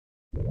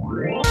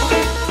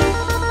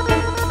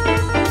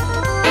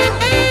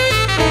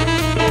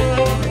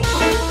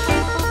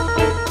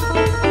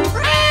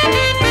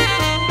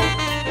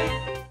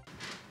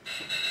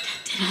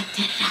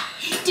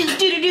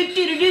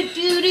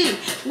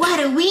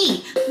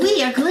me.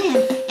 We are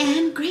Glenn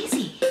and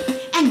Gracie.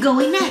 And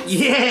going nuts.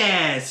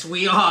 Yes,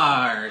 we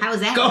are. How was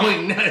that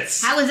Going rap?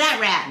 nuts. How was that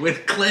rap?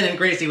 With Glenn and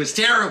Gracie was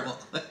terrible.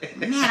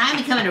 Man, I'm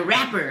becoming a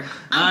rapper.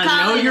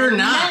 No, you're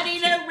not. Nutty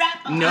the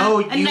rapper. No,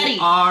 A you nutty.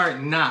 are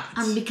not.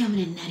 I'm becoming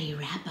a nutty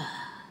rapper.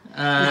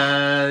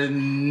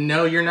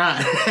 No, you're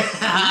not.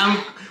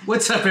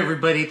 What's up,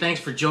 everybody? Thanks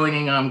for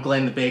joining. I'm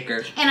Glenn the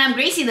Baker. And I'm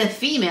Gracie the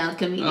female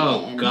comedian.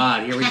 Oh,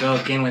 God. Here we go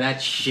again with that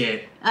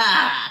shit.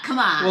 Come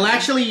on. Well,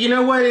 actually, you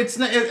know what? It's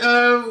not.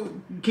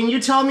 Can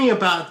you tell me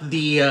about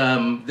the?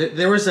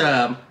 There was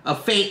a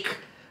fake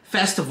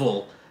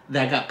festival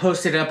that got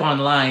posted up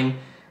online.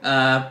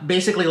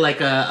 Basically,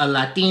 like a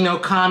Latino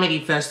comedy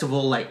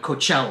festival, like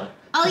Coachella.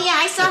 Oh yeah,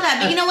 I saw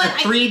that. But you know what?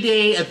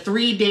 A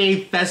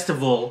three-day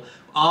festival.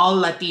 All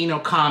Latino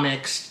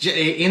comics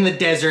in the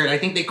desert. I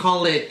think they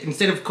call it,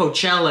 instead of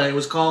Coachella, it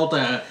was called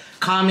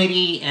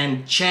Comedy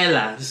and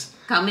Chelas.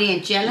 Comedy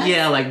and Chelas?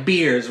 Yeah, like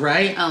beers,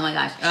 right? Oh my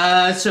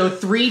gosh. So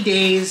 3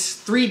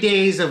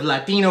 days of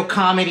Latino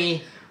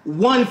comedy,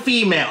 one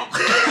female.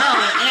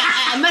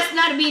 Oh, it must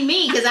not be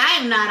me, because I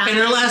am not on And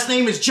her last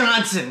name is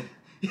Johnson.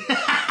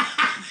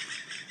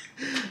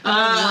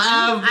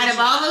 out of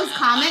all those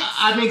comics?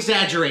 I'm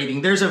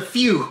exaggerating. There's a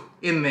few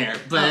in there,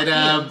 but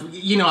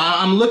you know,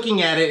 I'm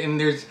looking at it and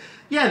there's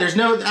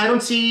no, I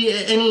don't see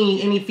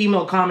any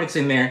female comics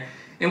in there.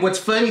 And what's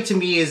funny to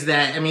me is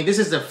that, I mean, this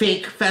is a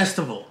fake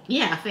festival.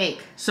 Yeah, fake.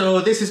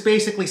 So this is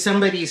basically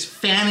somebody's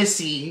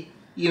fantasy,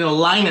 you know,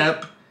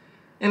 lineup,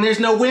 and there's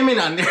no women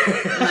on there.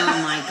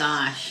 Oh my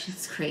gosh,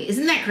 it's crazy.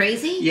 Isn't that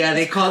crazy? Yeah,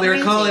 they're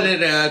calling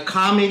it a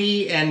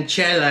comedy and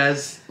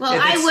chelas. Well,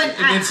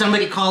 and then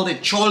somebody called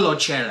it cholo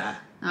chela.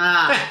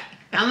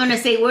 I'm gonna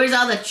say, where's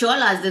all the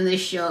cholas in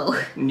this show?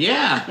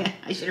 Yeah.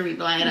 I should have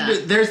replied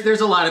up. There's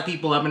a lot of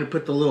people. I'm gonna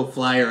put the little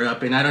flyer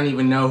up, and I don't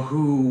even know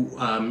who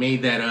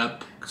made that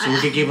up, so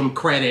we could give them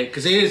credit,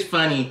 because it is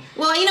funny.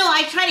 Well, you know,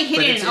 I try to hit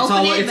it and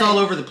open it. It's all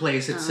over the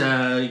place. It's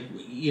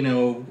you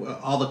know,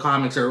 all the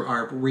comics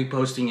are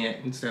reposting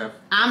it and stuff.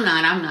 I'm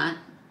not.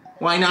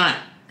 Why not?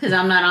 Because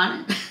I'm not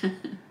on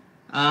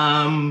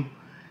it.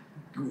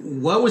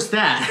 What was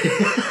that?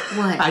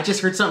 What? I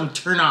just heard something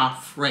turn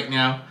off right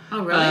now.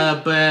 Oh,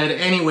 really? But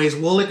anyways,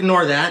 we'll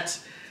ignore that.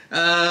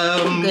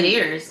 Good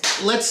ears.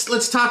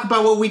 Let's talk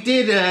about what we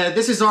did.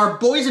 This is our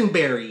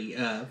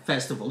Boysenberry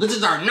festival. This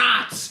is our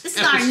Knots. This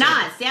is our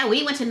Knots. Yeah,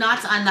 we went to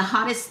Knots on the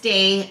hottest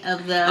day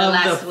of the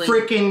last week.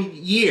 Freaking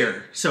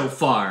year so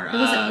far.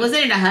 Was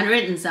it at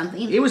 100 and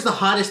something? It was the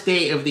hottest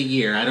day of the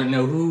year. I don't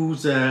know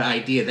whose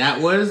idea that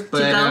was,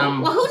 but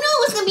well, who knew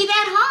it was gonna be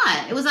that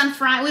hot? It was on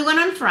Friday. We went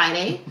on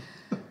Friday,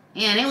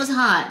 and it was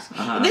hot.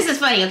 This is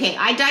funny. Okay,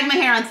 I dyed my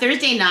hair on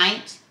Thursday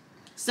night,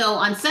 so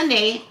on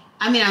Sunday.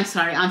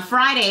 On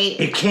Friday.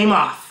 It came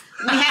off.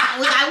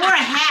 I wore a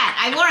hat.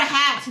 I wore a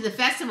hat to the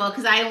festival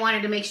because I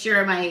wanted to make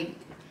sure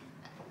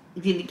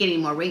didn't get any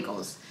more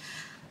wrinkles.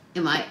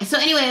 So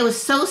anyway, it was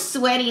so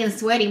sweaty.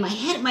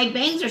 My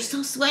bangs are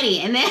so sweaty.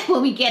 And then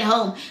when we get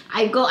home,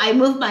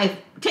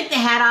 took the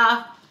hat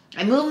off.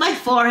 I moved my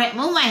forehead,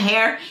 moved my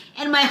hair,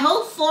 and my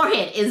whole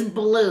forehead is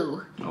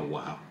blue. Oh,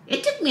 wow.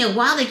 It took me a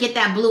while to get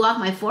that blue off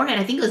my forehead.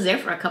 I think it was there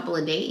for a couple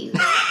of days.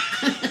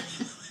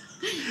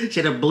 She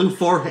had a blue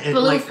forehead.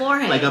 Like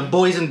a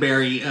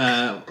Boysenberry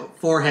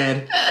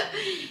forehead.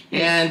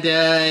 And,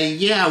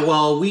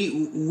 well,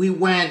 we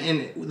went,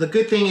 and the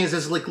good thing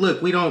is like,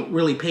 look, we don't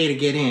really pay to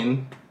get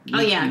in.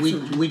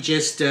 We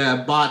just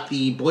bought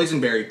the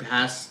Boysenberry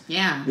pass.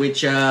 Yeah.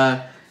 Which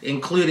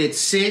included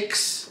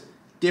 6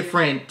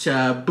 different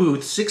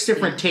booths, 6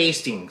 different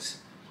tastings.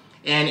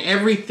 And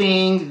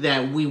everything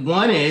that we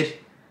wanted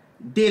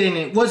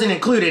wasn't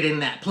included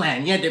in that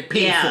plan. You had to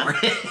pay for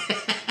it.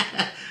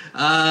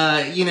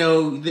 You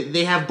know,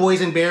 they have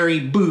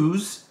Boysenberry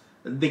booze.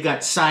 They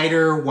got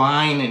cider,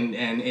 wine,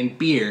 and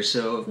beer.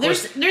 So, of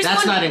course,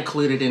 that's not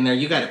included in there.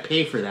 You got to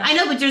pay for that. I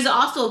know, but there's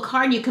also a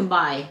card you can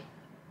buy.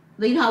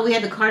 You know how we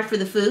had the card for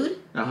the food?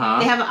 Uh-huh.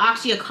 They have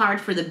actually a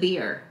card for the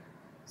beer.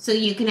 So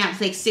you can have,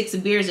 like, 6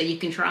 beers that you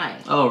can try.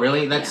 Oh,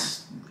 really?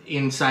 That's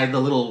inside the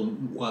little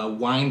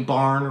wine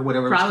barn or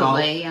whatever it's called?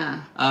 Probably,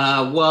 yeah.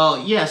 Well,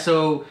 yeah,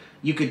 so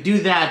you could do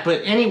that.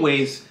 But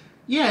anyways...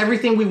 Yeah,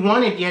 everything we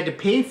wanted you had to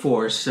pay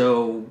for,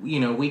 so you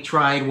know we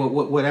tried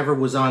whatever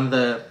was on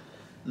the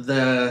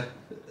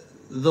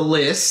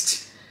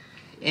list,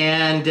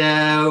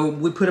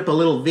 and we put up a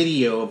little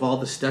video of all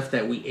the stuff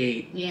that we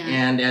ate. Yeah.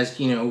 And as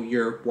you know,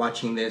 you're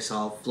watching this,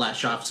 I'll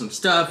flash off some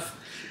stuff.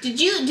 Did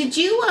you?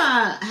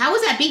 How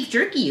was that beef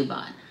jerky you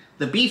bought?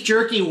 The beef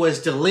jerky was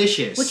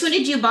delicious. Which one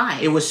did you buy?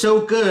 It was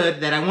so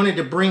good that I wanted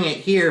to bring it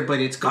here, but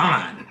it's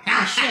gone.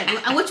 Oh, shit.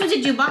 Which one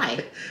did you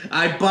buy?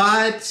 I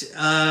bought,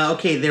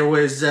 there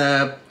was,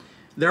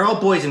 they're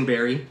all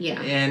Boysenberry. Yeah.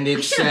 And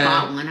it's, I should have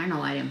bought one. I don't know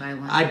why I didn't buy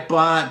one. I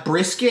bought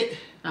brisket,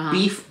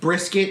 beef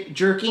brisket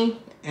jerky,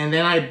 and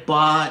then I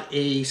bought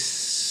a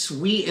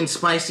sweet and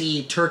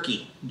spicy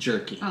turkey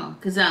jerky. Oh,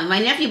 because my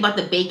nephew bought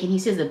the bacon. He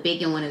says the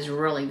bacon one is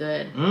really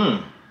good.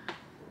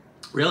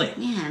 Really?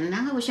 Man,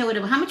 now I wish I would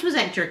have. How much was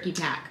that jerky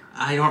pack?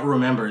 I don't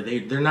remember.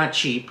 They're not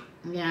cheap.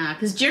 Yeah,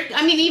 because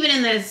even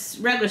in the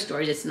regular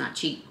stores, it's not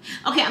cheap.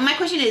 Okay, my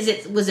question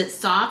is, was it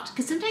soft?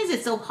 Because sometimes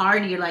it's so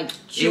hard, you're like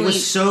chewing. It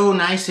was so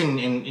nice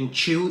and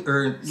chew,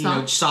 or,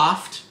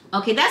 soft.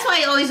 Okay, that's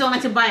why I always don't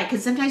like to buy it,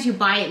 because sometimes you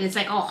buy it and it's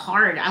like all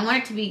hard. I want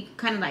it to be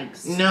kind of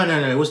like No.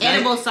 It was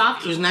edible, nice,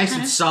 soft. It was nice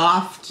and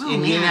soft,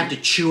 and you didn't have to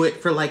chew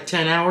it for like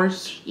 10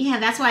 hours. Yeah,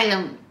 that's why I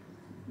don't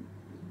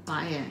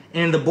buy it.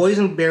 And the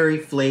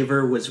boysenberry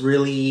flavor was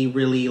really,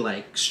 really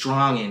like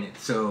strong in it,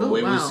 so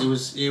it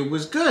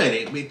was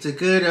good. It's a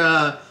good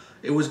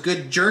it was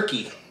good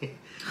jerky.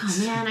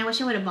 Oh man, I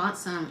wish I would have bought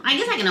some. I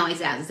guess I can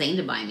always ask Zane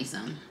to buy me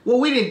some. Well,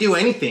 we didn't do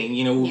anything.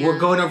 We're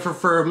going over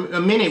for a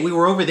minute. We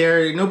were over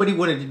there. Nobody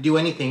wanted to do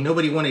anything.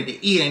 Nobody wanted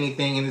to eat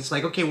anything. And it's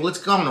like, okay, well, let's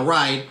go on a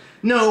ride.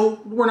 No,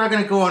 we're not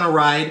going to go on a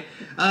ride.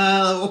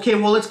 Okay,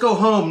 well, let's go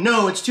home.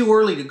 No, it's too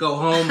early to go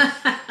home.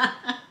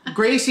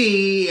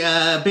 Gracie,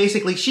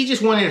 basically, she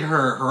just wanted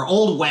her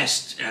Old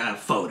West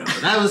photo.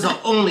 That was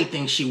the only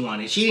thing she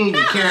wanted. She didn't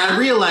even care. I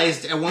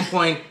realized at one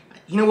point,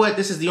 you know what?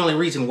 This is the only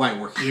reason why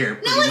we're here,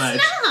 pretty much.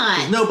 It's not.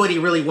 'Cause nobody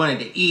really wanted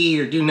to eat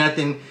or do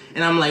nothing.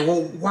 And I'm like,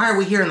 well, why are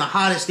we here on the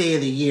hottest day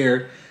of the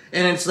year?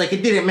 And it's like,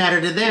 it didn't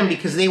matter to them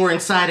because they were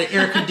inside an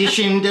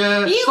air-conditioned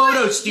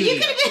photo studio. You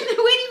could have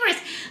been waiting for us.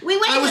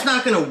 I was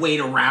not going to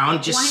wait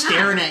around just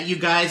staring at you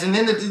guys. And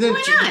then,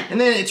 and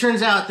then it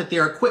turns out that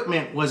their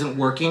equipment wasn't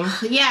working.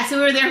 Yeah, so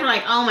we were there for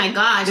like, oh my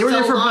gosh, they were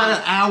there for about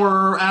an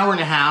hour and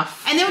a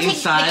half and they were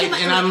inside.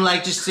 And I'm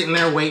like just sitting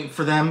there waiting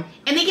for them.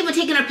 And they kept on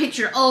taking our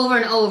picture over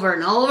and over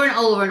and over and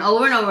over and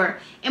over and over.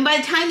 And by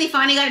the time they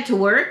finally got it to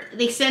work,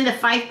 they sent the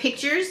 5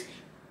 pictures.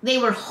 They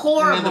were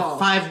horrible. And the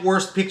 5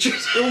 worst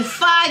pictures.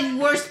 5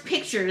 worst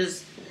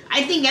pictures.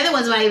 I think the other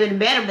ones might have been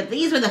better, but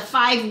these were the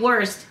 5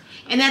 worst.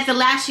 And at the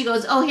last, she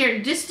goes, oh, here,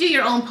 just do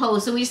your own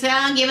pose. So we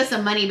said, give us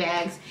some money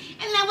bags.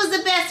 And that was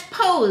the best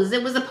pose.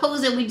 It was the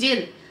pose that we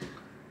did.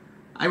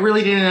 I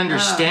really didn't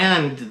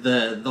understand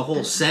the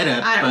whole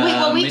setup.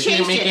 We it changed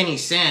didn't make any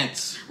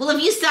sense. Well,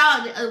 if you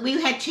saw, we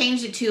had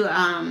changed it to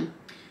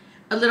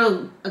a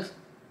little...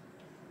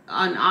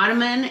 an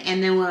ottoman,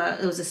 and then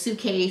it was a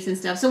suitcase and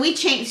stuff. So we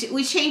changed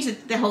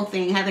the whole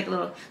thing. It had like a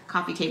little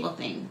coffee table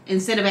thing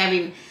instead of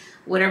having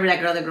whatever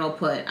that other girl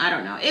put. I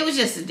don't know. It was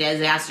just a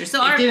disaster.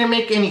 So it didn't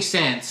make any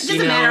sense. It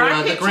doesn't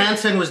matter. The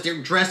grandson was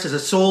dressed as a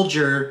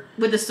soldier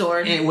with a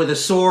sword.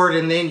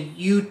 And then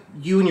you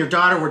and your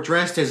daughter were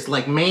dressed as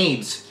like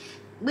maids.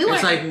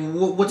 It's like,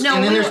 what's... No,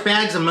 and then there's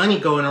bags of money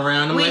going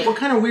around. I'm like, what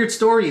kind of weird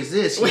story is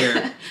this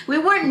here? We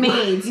weren't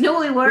maids. You know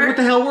what we were? What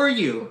the hell were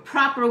you?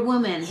 Proper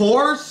women.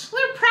 Whores? We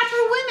were proper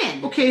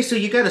women. Okay, so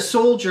you got a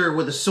soldier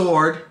with a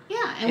sword.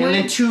 Yeah. And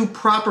then 2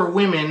 proper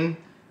women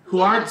who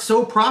aren't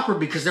so proper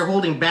because they're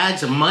holding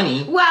bags of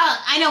money. Well,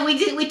 I know,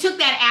 we took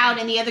that out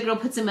and the other girl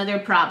put some other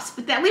props.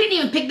 But we didn't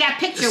even pick that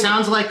picture. It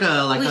sounds like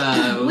a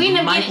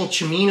Michael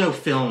Cimino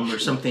film or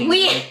something.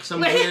 Weird... So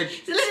listen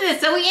to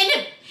this. So we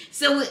ended...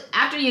 So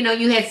after,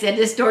 you had said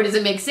this story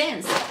doesn't make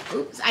sense.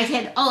 Oops.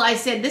 I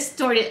said this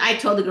story, I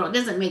told the girl, it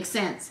doesn't make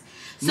sense.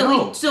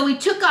 So we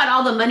took out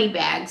all the money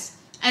bags,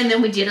 and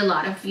then we did a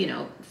lot of,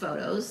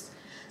 photos.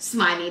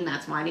 Smiling,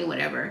 not smiling,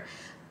 whatever.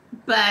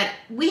 But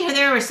we were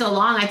there for so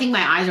long, I think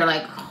my eyes are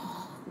like,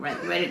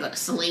 ready to go to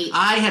sleep.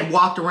 I had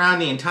walked around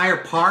the entire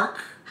park,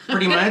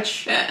 pretty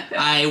much.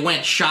 I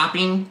went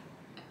shopping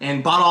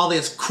and bought all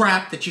this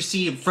crap that you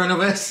see in front of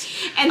us.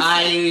 And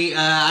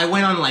I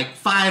went on like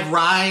 5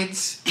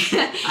 rides.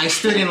 I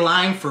stood in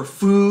line for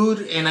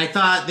food, and I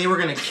thought they were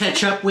going to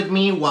catch up with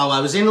me while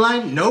I was in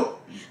line.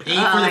 Nope. Paid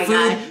for the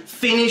food,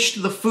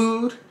 finished the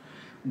food,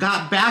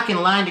 got back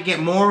in line to get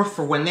more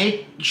for when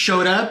they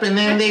showed up, and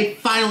then they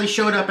finally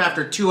showed up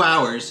after 2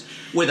 hours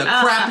with a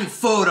crappy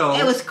photo.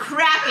 It was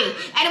crappy.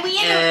 And we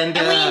ended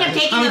up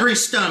taking hungry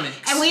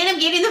stomachs. And we ended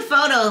up getting the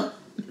photo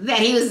that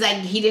he was like,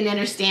 he didn't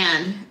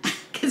understand.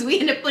 Because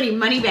we ended up putting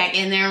money back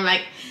in there,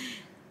 like,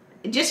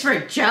 just for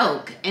a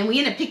joke. And we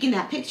ended up picking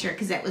that picture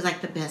because that was,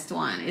 like, the best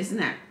one. Isn't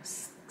that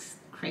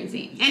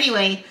crazy?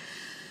 Anyway.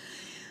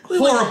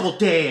 Horrible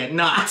day at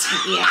Knott's.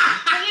 Yeah.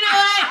 Well, you know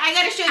what? I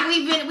got to show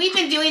you. We've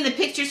been doing the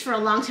pictures for a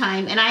long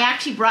time. And I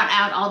actually brought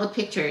out all the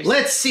pictures.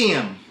 Let's see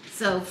them.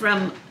 So,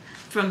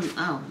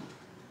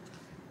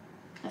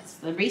 that's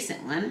the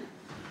recent one.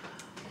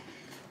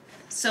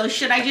 So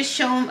should I just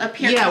show them up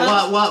here?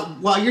 Yeah,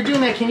 while you're doing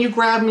that, can you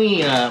grab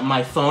me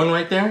my phone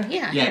right there?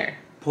 Yeah, here.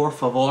 Por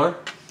favor.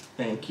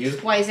 Thank you.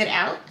 Why, is it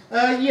out?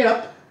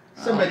 Yep.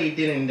 Somebody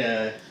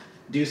didn't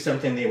do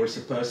something they were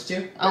supposed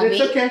to. Oh, it's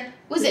okay.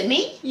 Was it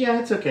me? Yeah,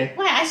 it's okay.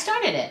 Why, I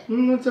started it.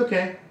 It's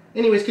okay.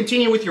 Anyways,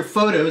 continue with your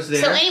photos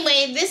there. So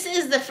anyway, this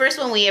is the first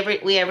one we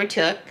ever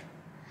took.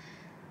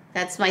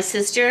 That's my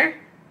sister,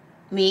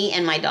 me,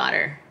 and my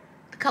daughter.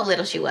 Look how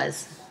little she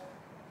was.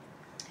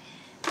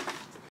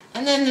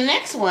 And then the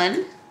next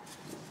one...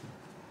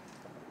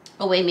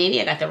 Oh, wait,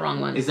 maybe I got the wrong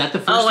one. Is that the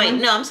first one? Oh, wait,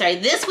 no, I'm sorry.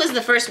 This was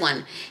the first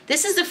one.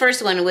 This is the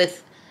first one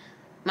with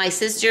my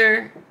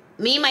sister,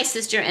 me, my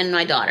sister, and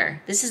my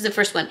daughter. This is the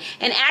first one.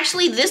 And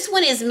actually, this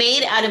one is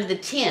made out of the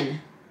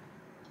tin.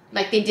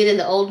 Like they did in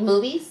the old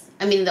movies.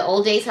 I mean, the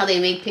old days, how they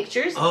made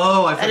pictures.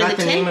 Oh, I out of forgot the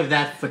tin. name of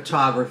that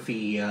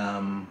photography.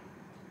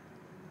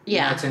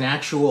 Yeah. It's an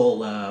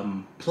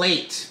actual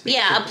plate.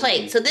 Yeah, a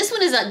plate. So this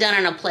one is done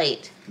on a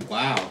plate.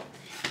 Wow.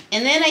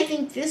 And then I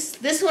think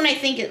this one, I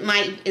think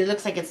it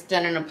looks like it's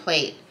done on a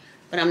plate,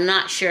 but I'm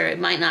not sure. It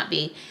might not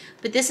be.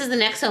 But this is the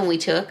next one we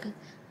took.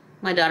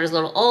 My daughter's a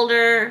little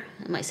older,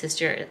 and my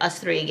sister, us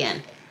three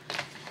again.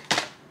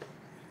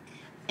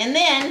 And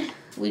then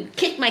we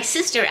kicked my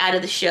sister out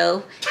of the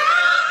show,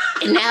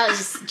 and now it's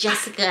just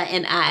Jessica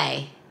and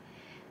I.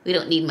 We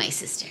don't need my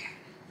sister.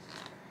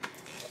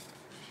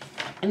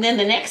 And then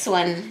the next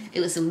one, it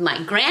was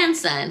my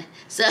grandson.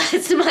 So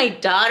it's my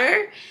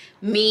daughter,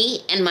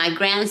 me, and my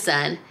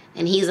grandson,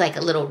 and he's like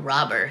a little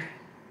robber,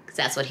 because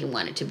that's what he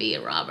wanted to be,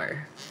 a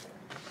robber.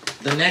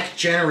 The next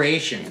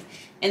generation.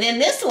 And then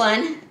this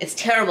one, it's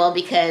terrible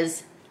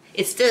because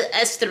it's still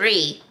us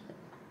three.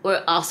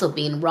 We're also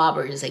being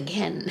robbers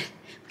again.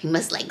 We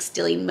must like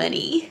stealing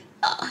money.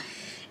 Oh.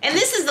 And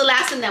this is the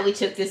last one that we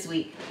took this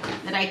week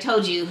that I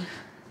told you.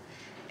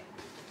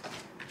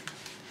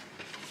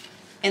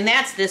 And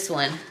that's this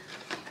one.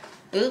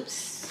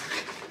 Oops.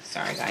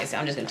 Sorry, guys.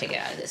 I'm just going to take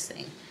it out of this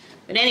thing.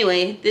 But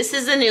anyway, this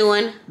is a new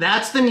one.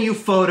 That's the new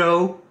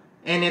photo.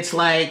 And it's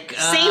like,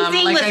 same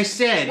thing like with, I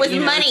said, with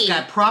money. It's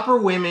got proper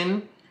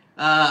women,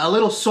 a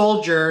little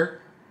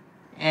soldier.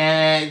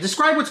 And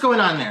describe what's going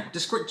on there.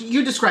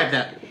 You describe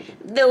that.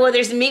 Well,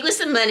 there's me with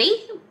some money.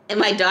 And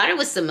my daughter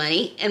with some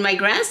money. And my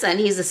grandson,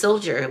 he's a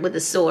soldier with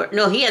a sword.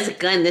 No, he has a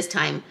gun this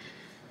time.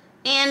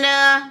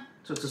 And,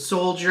 so it's a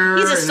soldier.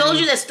 he's a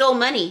soldier that stole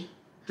money.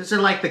 This is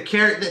like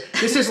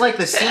This is like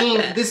the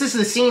scene. This is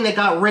the scene that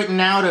got written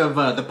out of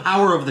The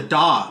Power of the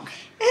Dog.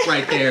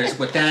 Right there is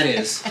what that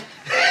is.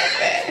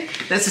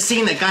 That's the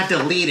scene that got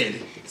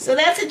deleted. So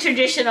that's the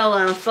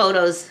traditional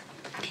photos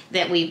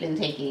that we've been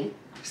taking.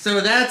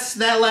 So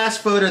that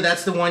last photo.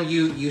 That's the one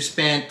you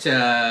spent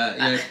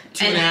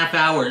 2.5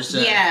 hours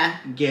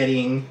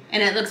getting.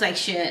 And it looks like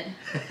shit.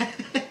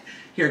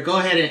 Here, go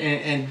ahead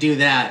and do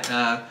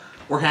that.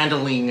 We're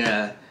handling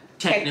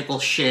technical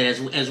shit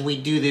as we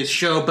do this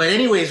show. But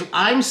anyways,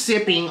 I'm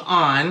sipping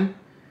on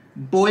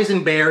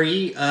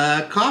Boysenberry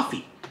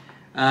coffee.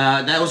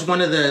 That was one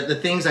of the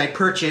things I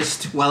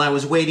purchased while I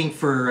was waiting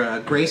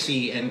for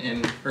Gracie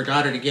and her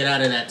daughter to get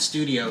out of that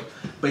studio.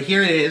 But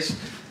here it is,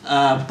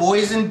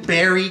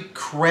 Boysenberry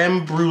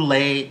creme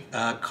brulee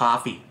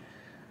coffee.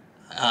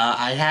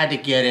 I had to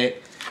get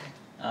it.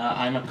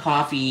 I'm a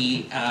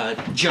coffee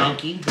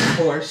junkie, of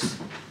course,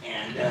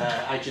 and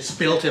I just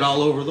spilt it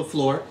all over the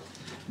floor.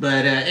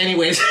 But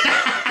anyways,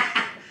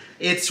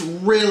 it's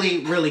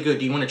really, really good.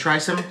 Do you want to try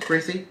some,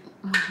 Gracie?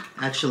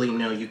 Actually,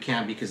 no, you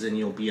can't because then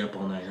you'll be up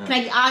all night. Huh?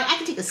 I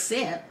can take a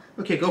sip.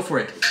 Okay, go for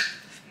it.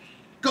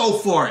 Go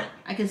for it.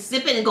 I can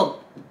sip it and go,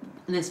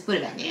 and then put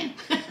it back in.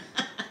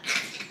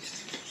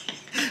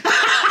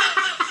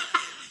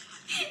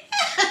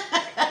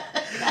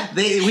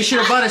 We should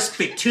have bought a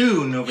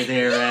spittoon over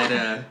there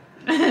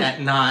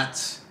at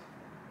Knott's.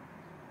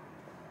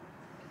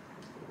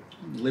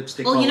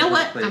 Lipstick. Oh, all you know over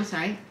the what? place. I'm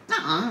sorry.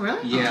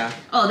 Really? Yeah.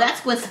 Oh,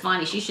 that's Gwen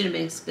Stefani. She shouldn't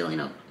have been spilling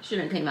over.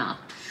 Shouldn't have came out.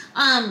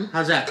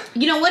 How's that?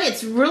 You know what?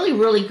 It's really,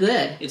 really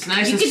good. It's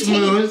nice and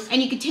smooth.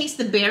 And you can taste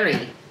the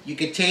berry. You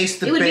could taste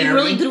the berry. It would berry. be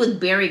really good with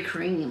berry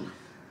cream.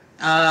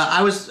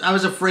 I was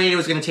afraid it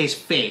was gonna taste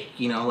fake.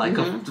 You know, like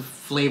a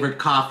flavored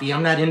coffee.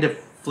 I'm not into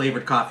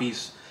flavored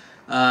coffees,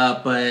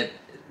 but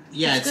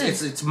yeah,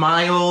 it's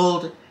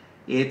mild.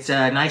 It's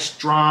a nice,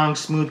 strong,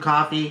 smooth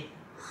coffee.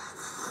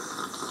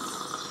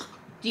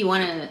 Do you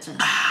want to?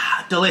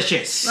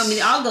 Delicious. I mean,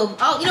 I'll go.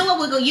 Oh, you know what?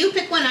 We'll go. You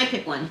pick one. I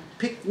pick one.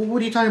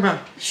 What are you talking about?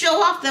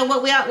 Show off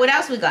what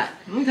else we got.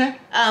 Okay.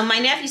 My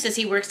nephew says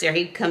he works there.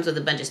 He comes with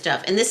a bunch of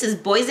stuff, and this is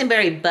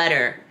boysenberry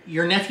butter.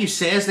 Your nephew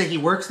says that he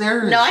works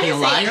there. No, Is he a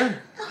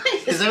liar?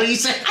 Is that what you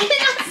said? I did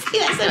not say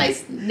that. I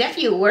said my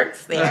nephew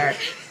works there.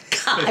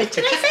 God,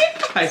 did I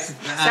say?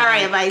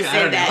 Sorry if I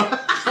said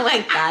that. Oh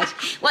my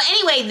gosh. Well,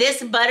 anyway,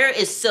 this butter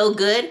is so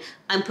good.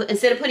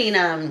 Instead of putting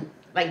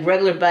like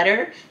regular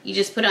butter, you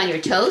just put it on your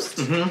toast,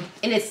 and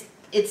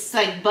it's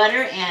like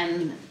butter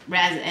and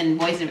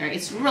boysenberry.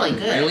 It's really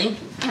good. Really?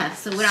 Yeah.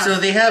 So what else? So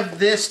they have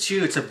this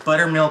too. It's a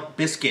buttermilk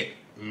biscuit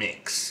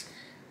mix.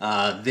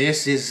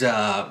 This is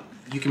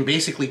you can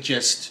basically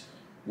just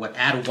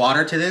add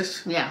water to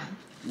this. Yeah.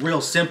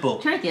 Real simple.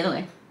 Turn it the other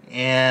way.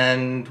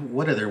 And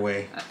what other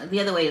way? The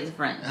other way is the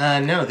front.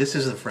 No, this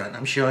is the front.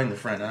 I'm showing the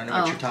front. I don't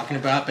know what you're talking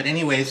about, but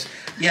anyways,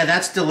 yeah,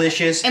 that's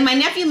delicious. And my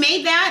nephew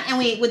made that,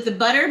 and with the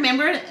butter,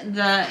 remember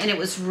and it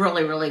was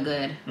really, really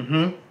good.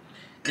 Mm-hmm.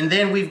 And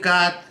then we've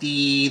got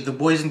the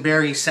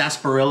boysenberry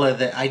sarsaparilla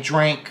that I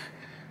drank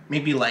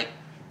maybe like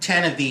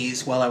 10 of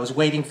these while I was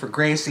waiting for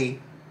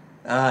Gracie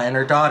and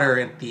her daughter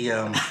at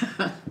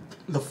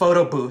the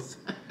photo booth.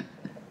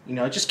 You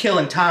know, just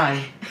killing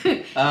time.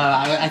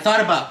 I thought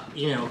about,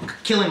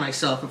 killing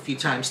myself a few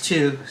times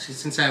too,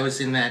 since I was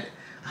in that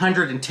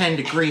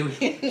 110-degree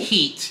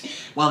heat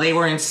while they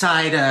were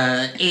inside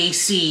a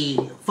AC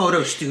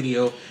photo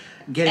studio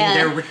getting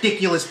their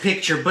ridiculous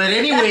picture. But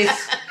anyways...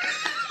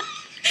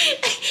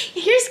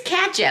 Here's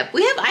catch ketchup.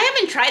 I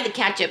haven't tried the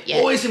ketchup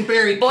yet.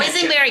 Boysenberry ketchup.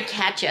 Boysenberry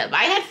ketchup.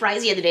 I had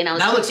fries the other day and I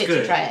was That looks tempted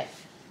good. to try it.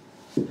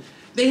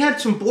 They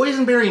had some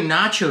boysenberry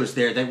nachos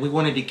there that we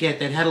wanted to get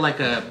that had like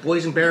a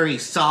boysenberry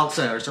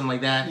salsa or something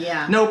like that.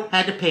 Yeah. Nope,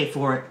 had to pay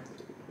for it.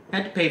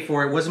 Had to pay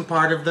for it. Wasn't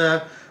part of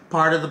the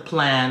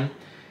plan.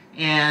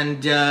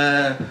 And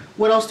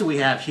what else do we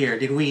have here?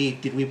 Did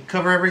we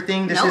cover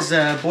everything? This Nope. is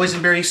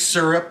boysenberry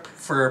syrup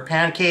for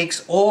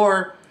pancakes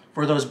or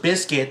for those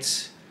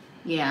biscuits.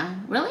 Yeah.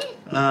 Really?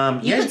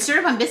 Yeah. You put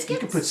syrup on biscuits? You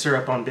can put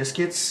syrup on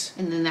biscuits.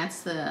 And then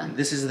that's the...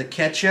 This is the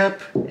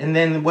ketchup. And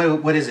then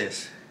what is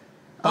this?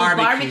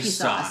 Barbecue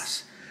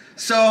sauce.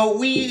 So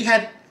we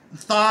had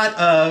thought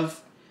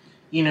of,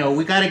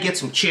 we got to get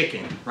some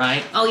chicken,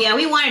 right? Oh yeah,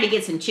 we wanted to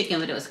get some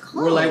chicken, but it was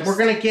closed. We're like, we're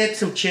gonna get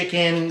some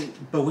chicken,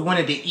 but we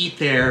wanted to eat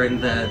there,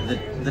 and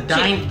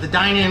the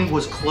dine-in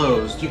was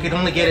closed. You could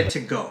only get it to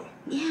go.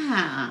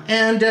 Yeah.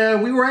 And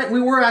we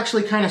were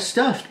actually kind of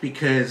stuffed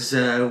because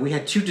we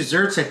had 2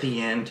 desserts at the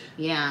end.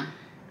 Yeah.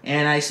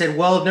 And I said,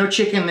 well, no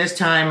chicken this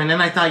time. And then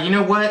I thought, you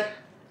know what?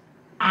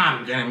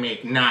 I'm gonna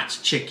make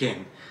Knott's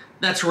chicken.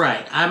 That's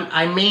right.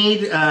 I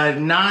made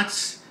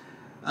Knott's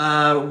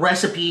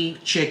recipe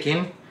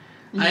chicken.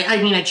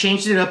 I mean, I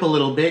changed it up a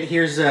little bit.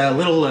 Here's a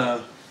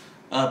little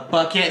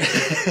bucket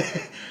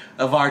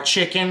of our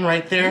chicken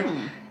right there.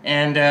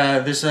 And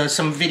there's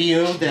some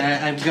video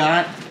that I've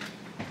got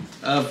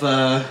of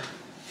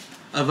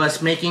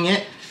us making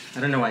it.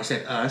 I don't know why I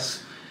said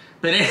us.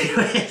 But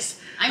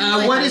anyways,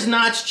 what is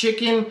Knott's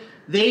chicken?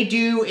 They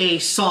do a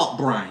salt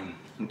brine,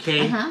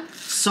 okay?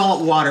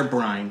 Salt water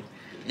brine.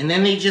 And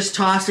then they just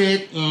toss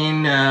it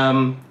in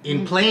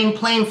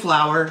plain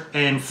flour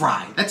and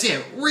fry. That's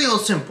it. Real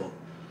simple.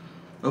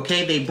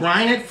 Okay, they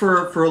brine it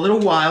for a little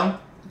while.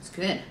 That's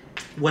good.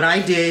 What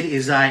I did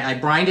is I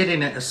brined it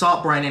in a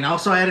salt brine, and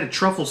also I added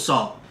truffle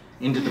salt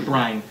into the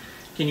brine.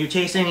 Can you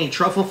taste any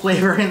truffle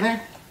flavor in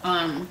there?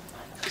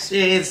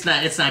 It's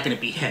not going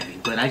to be heavy,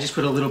 but I just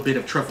put a little bit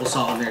of truffle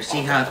salt in there.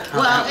 See how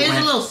well, that it's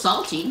went. a little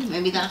salty.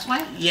 Maybe that's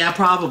why. Yeah,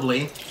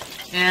 probably.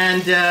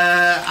 And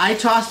I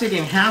tossed it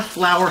in half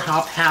flour,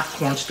 half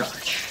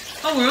cornstarch.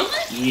 Oh,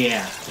 really?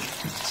 Yeah.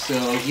 So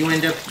you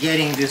end up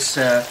getting this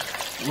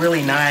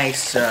really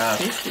nice,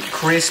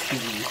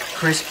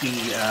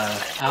 crispy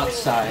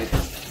outside.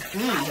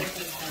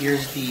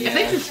 Here's the. I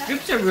bet your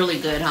strips are really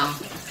good, huh?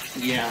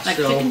 Yeah. Like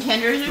so chicken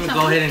tenders or something.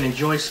 Go ahead and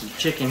enjoy some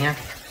chicken here.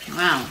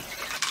 Wow.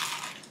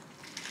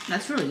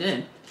 That's really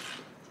good.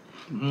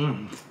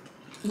 Glenn,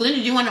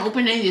 did you want to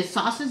open any of the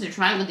sauces or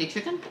try it with the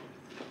chicken?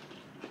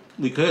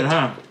 We could,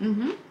 huh?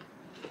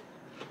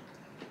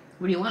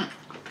 What do you want?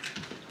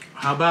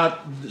 How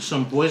about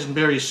some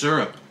boysenberry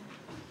syrup?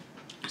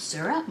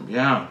 Syrup?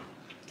 Yeah.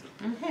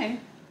 Okay.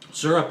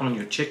 Syrup on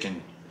your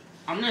chicken.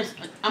 I'm just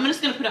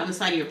gonna put it on the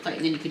side of your plate,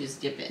 and then you can just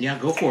dip it. Yeah,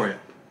 go for it.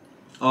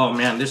 Oh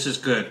man, this is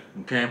good.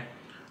 Okay.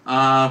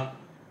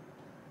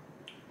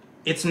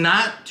 It's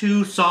not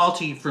too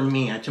salty for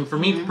me. For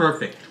me, it's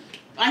perfect.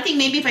 I think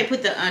maybe if I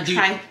put the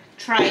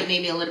try it,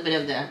 maybe a little bit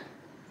of the.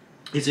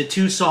 Is it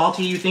too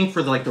salty, you think,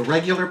 for the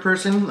regular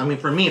person? I mean,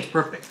 for me, it's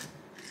perfect.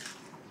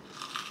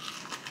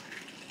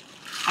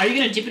 Are you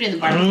gonna dip it in the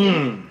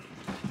barbecue?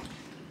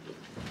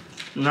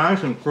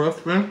 Nice and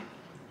crispy.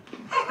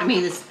 I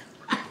mean, this.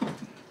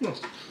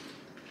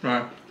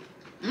 Right.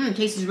 It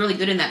tastes really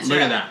good in that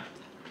syrup. Look at that.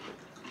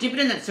 Dip it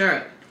in that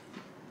syrup.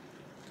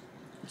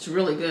 It's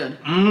really good.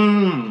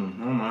 Oh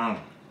wow.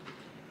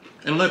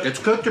 And look, it's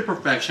cooked to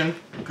perfection.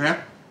 Okay.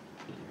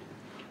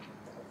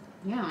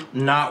 Yeah.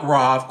 Not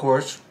raw, of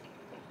course.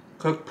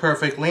 Cooked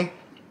perfectly.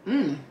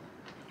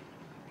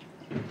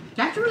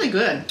 That's really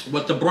good.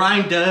 What the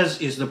brine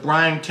does is the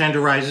brine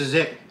tenderizes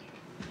it.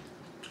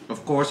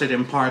 Of course, it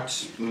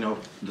imparts,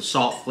 the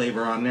salt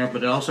flavor on there,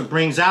 but it also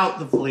brings out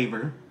the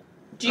flavor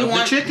of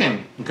the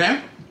chicken.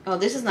 Okay. Oh,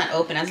 this is not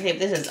open. I was gonna say if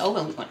this is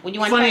open, would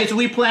you want? Funny is,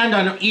 we planned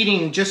on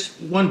eating just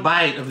one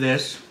bite of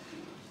this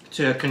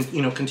to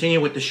continue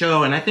with the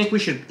show, and I think we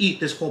should eat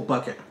this whole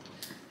bucket.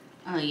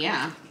 Oh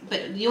yeah,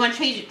 but do you want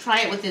to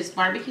try it with this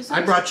barbecue sauce?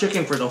 I brought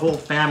chicken for the whole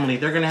family.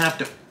 They're gonna have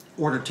to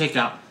order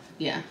takeout.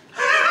 Yeah.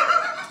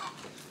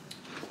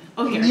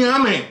 Oh, here.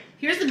 Yummy.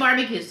 Here's the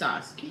barbecue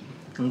sauce. Okay.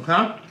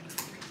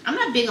 I'm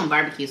not big on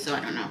barbecue, so I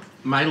don't know.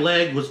 My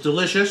leg was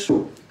delicious.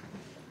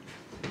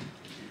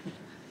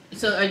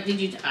 So did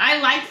you?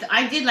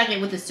 I did like it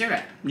with the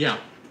syrup. Yeah.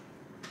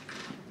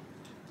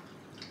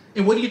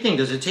 And what do you think?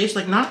 Does it taste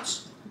like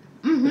nuts?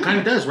 It kind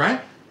of does,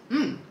 right?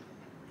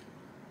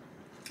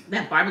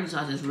 That barbecue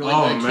sauce is really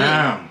Oh good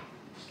man.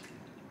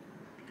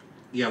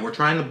 Yeah, we're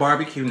trying the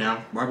barbecue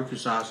now. Barbecue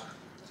sauce.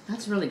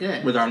 That's really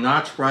good. With our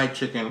Knott's fried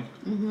chicken.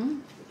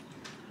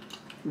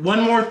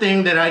 One more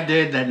thing that I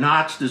did that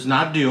Knott's does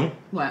not do.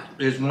 What?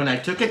 Is when I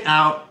took it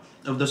out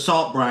of the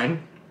salt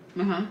brine.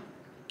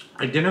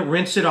 I didn't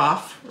rinse it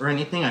off or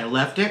anything. I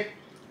left it.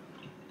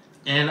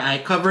 And I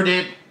covered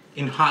it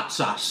in hot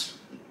sauce.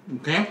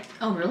 Okay?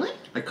 Oh, really?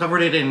 I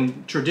covered it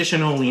in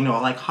traditional,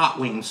 like hot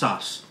wing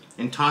sauce.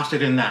 And tossed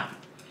it in that.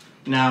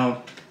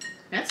 Now,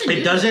 That's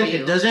it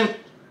doesn't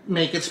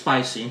make it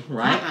spicy,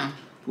 right?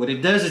 What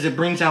it does is it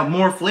brings out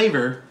more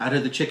flavor out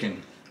of the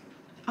chicken.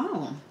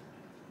 Oh.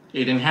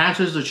 It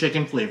enhances the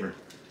chicken flavor.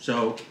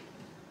 So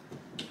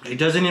it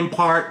doesn't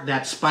impart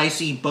that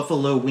spicy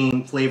buffalo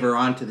wing flavor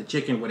onto the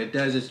chicken. What it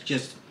does is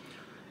just,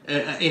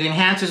 it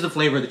enhances the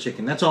flavor of the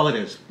chicken. That's all it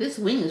is. This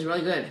wing is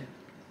really good.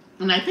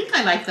 And I think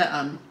I like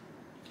the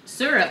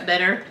syrup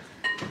better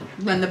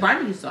than the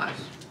barbecue sauce.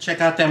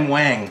 Check out them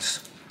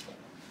wangs.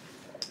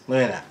 Look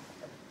at that.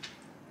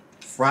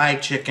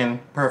 Fried chicken,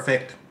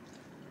 perfect.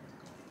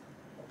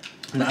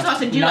 What sauce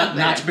did you like better?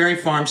 Knott's Berry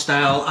Farm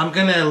style. I'm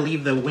gonna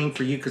leave the wing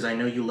for you because I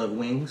know you love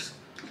wings.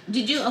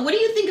 Did you? What do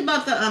you think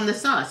about the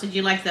sauce? Did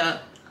you like the?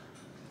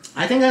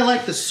 I think I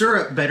like the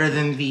syrup better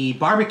than the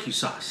barbecue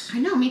sauce. I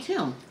know, me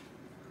too.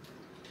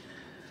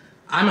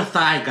 I'm a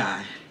thigh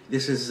guy.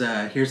 This is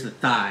here's the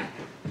thigh.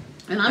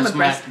 And I'm a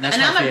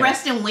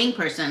breast and wing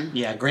person.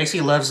 Yeah, Gracie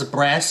loves the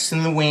breasts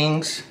and the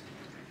wings.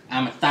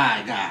 I'm a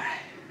thigh guy.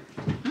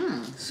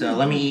 So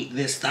let me eat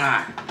this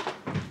thigh.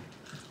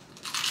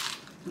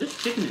 This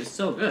chicken is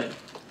so good.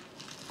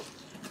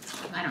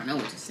 I don't know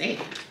what to say.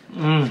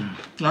 Nice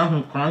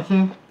and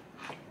crunchy.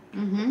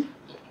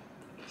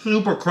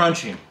 Super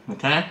crunchy,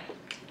 okay?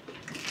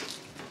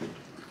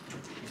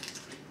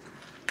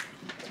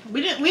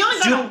 We only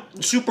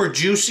got super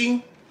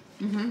juicy.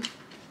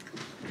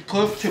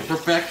 Cooked to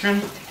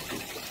perfection.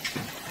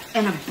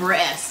 And a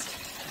breast.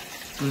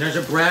 And there's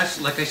a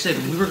breast. Like I said,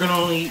 we were gonna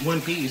only eat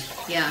one piece.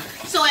 Yeah.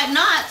 So at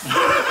Knott's,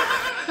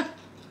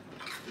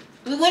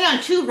 we went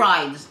on 2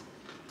 rides.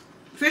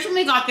 First when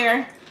we got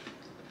there,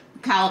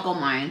 Calico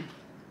Mine.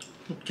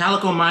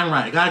 Calico Mine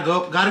ride. Gotta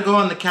go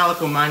on the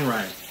Calico Mine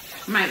ride.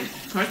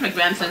 Of course, my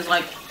grandson's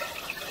like,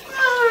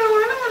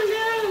 oh, I don't want to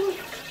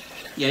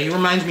go. Yeah, he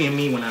reminds me of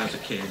me when I was a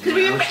kid.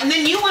 And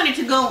then you wanted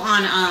to go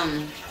on,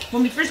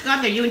 when we first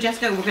got there, you and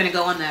Jessica were going to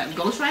go on the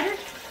Ghost Rider?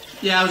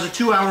 Yeah, it was a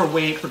 2-hour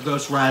wait for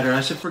Ghost Rider.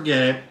 I said,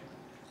 forget it.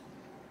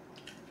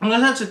 Well,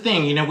 that's the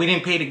thing, you know, we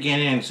didn't pay to get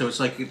in, so it's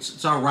like,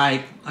 it's all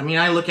right. I mean,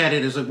 I look at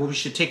it as like, well, we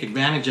should take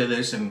advantage of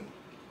this and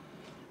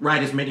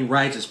ride as many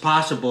rides as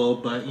possible,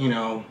 but, you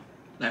know,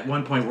 at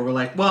one point we were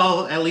like,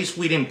 well, at least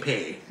we didn't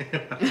pay.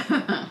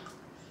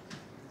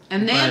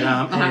 And then,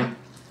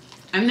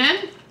 and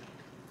then,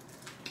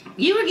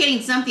 you were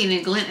getting something,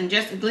 and Glenn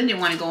didn't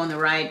want to go on the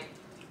ride.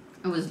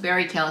 It was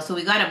berry tail, so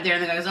we got up there,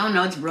 and the guy goes, oh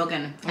no, it's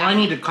broken. Well, I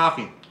needed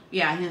coffee.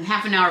 Yeah,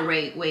 half an hour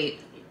wait.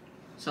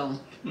 So.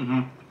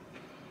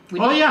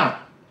 Oh yeah,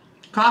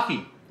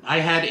 coffee. I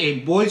had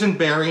a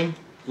boysenberry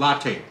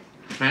latte.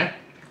 Okay,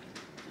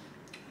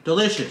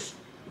 delicious.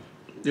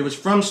 It was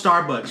from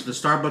Starbucks, the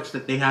Starbucks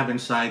that they have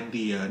inside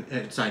the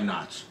inside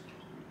Knott's,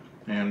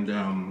 and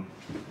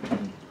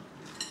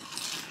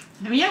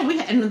yeah,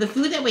 and the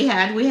food that we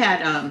had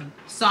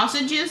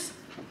sausages,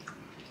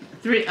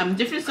 3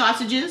 different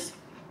sausages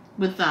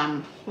with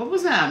what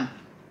was that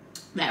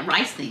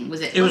rice thing?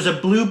 Was it? It was a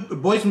blue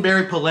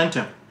boysenberry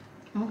polenta.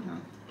 Okay.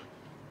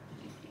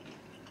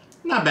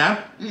 Not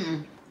bad.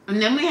 And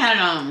then we had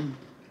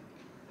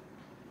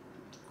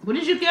what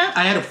did you get?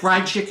 I had a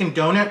fried chicken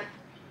donut.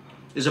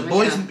 It was a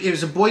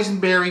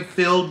boysenberry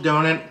filled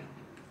donut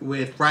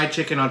with fried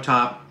chicken on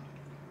top.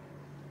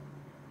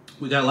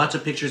 We got lots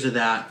of pictures of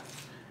that.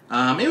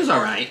 It was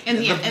all right. And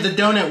the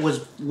donut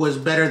was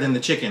better than the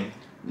chicken,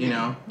 you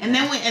know. And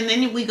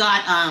then we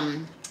got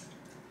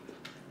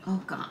the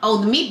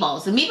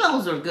meatballs. The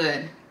meatballs were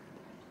good.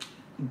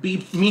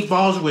 Beef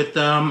meatballs with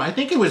I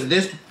think it was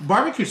this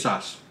barbecue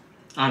sauce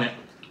on it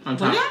on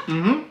top.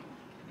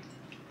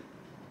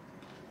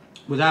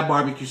 With that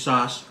barbecue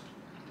sauce.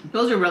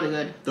 Those are really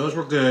good. Those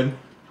were good.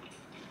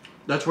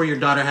 That's where your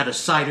daughter had a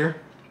cider.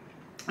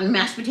 And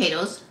mashed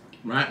potatoes.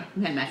 Right.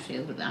 We had mashed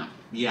potatoes with that.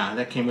 Yeah,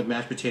 that came with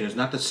mashed potatoes,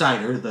 not the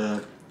cider,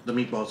 the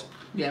meatballs.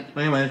 Yeah.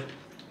 Anyway.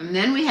 And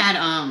then we had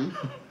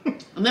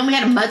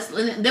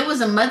there was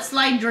a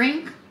mudslide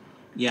drink.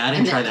 Yeah, I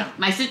didn't try that.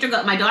 My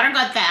daughter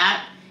got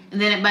that, and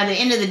then by the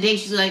end of the day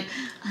she's like,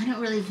 I don't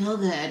really feel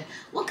good.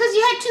 Well, because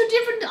you had 2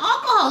 different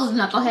alcohols,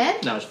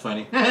 knucklehead. That was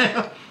funny.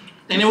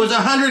 And it was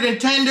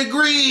 110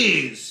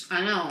 degrees.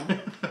 I know.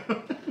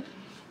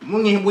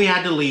 We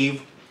had to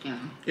leave. Yeah.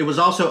 It was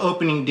also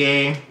opening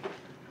day.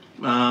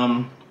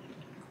 Got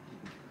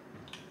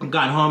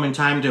home in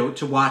time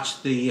to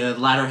watch the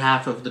latter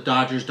half of the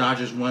Dodgers.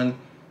 Dodgers won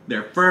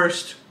their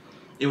first.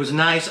 It was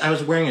nice. I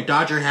was wearing a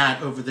Dodger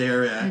hat over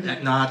there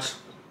at Knott's,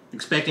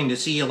 expecting to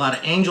see a lot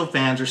of Angel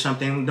fans or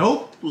something.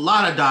 Nope, a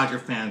lot of Dodger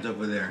fans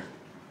over there.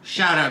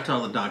 Shout out to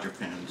all the Dodger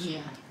fans.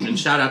 Yeah. And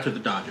shout out to the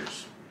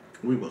Dodgers.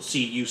 We will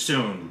see you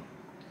soon.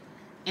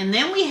 And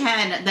then we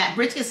had that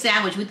brisket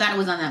sandwich. We thought it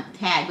was on the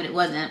tag, but it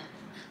wasn't.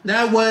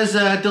 That was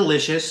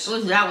delicious.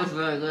 That was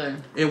really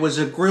good. It was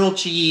a grilled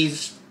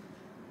cheese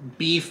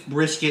beef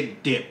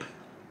brisket dip.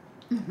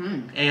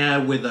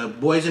 And with a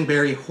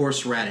boysenberry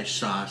horseradish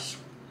sauce.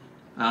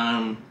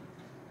 I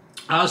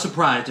was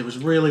surprised. It was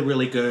really,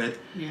 really good.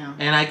 Yeah.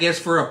 And I guess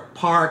for a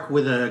park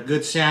with a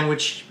good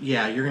sandwich,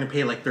 yeah, you're going to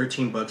pay like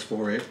 $13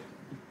 for it.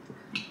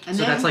 And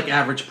so that's like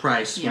average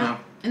price, you know.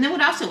 And then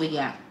what else did we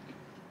get?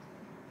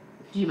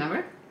 Do you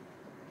remember?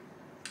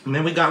 And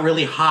then we got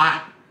really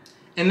hot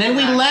And then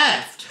we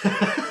left.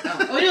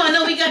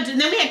 no, we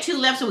had 2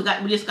 left, so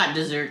we just got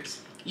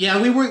desserts.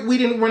 Yeah, we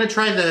didn't want to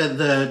try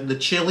the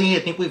chili. I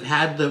think we've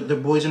had the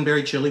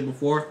boysenberry chili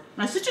before.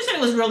 My sister said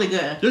it was really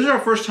good. This is our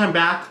first time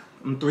back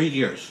in 3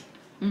 years.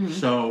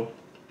 So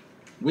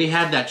we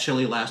had that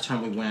chili last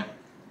time we went.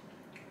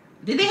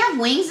 Did they have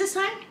wings this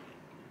time?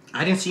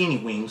 I didn't see any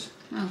wings.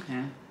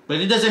 Okay.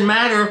 But it doesn't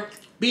matter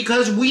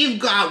because we've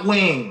got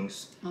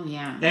wings. Oh,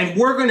 yeah. And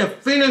we're going to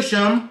finish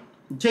them,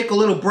 take a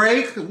little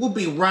break. We'll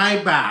be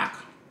right back.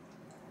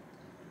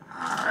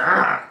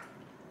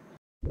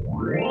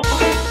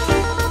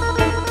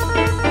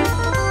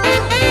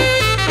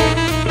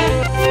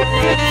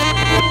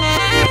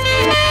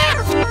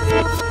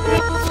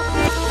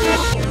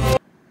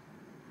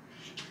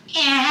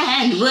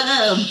 And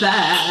we're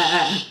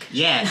back.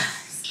 Yes.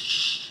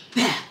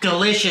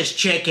 Delicious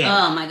chicken.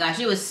 Oh my gosh,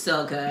 it was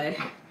so good.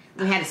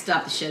 We had to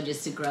stop the show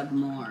just to grab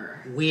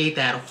more. We ate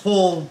that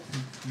whole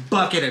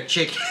bucket of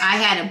chicken.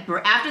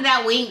 After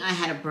that wing, I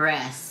had a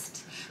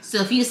breast. So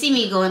if you see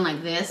me going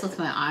like this with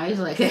my eyes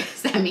like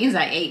this, that means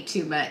I ate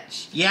too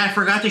much. Yeah, I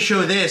forgot to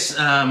show this.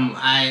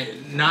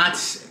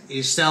 Knott's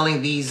is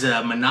selling these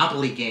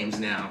Monopoly games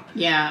now.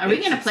 Yeah, are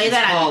we gonna play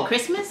that on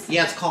Christmas?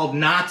 Yeah, it's called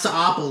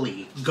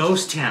Knott's-opoly,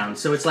 Ghost Town.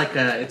 So it's like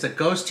it's a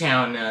ghost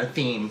town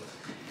theme.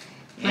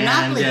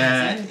 Monopoly And,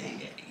 has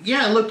anything.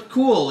 yeah, it looked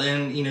cool.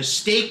 And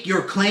stake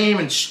your claim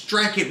and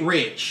strike it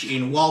rich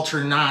in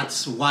Walter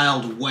Knott's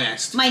Wild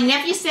West. My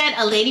nephew said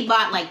a lady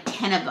bought like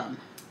 10 of them.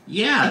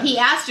 Yeah. And he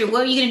asked her,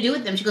 "What are you gonna do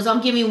with them?" She goes,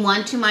 "I'm giving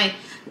one to my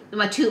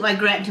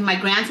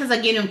grandsons.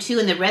 I'll give them 2,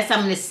 and the rest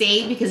I'm gonna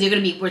save because they're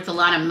gonna be worth a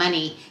lot of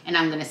money, and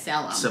I'm gonna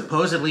sell them."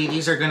 Supposedly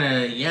these are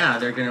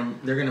they're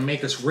gonna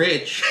make us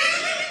rich.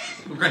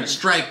 We're gonna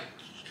strike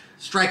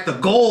the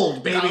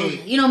gold,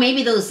 baby.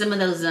 Maybe some of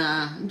those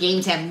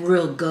games have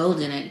real gold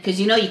in it because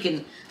you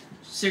can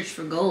search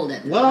for gold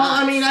at the Well, box.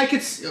 I mean, I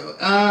could.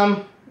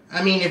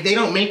 If they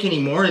don't make any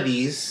more of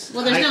these,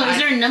 Well, is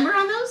there a number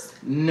on those?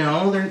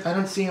 No, I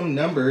don't see them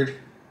numbered.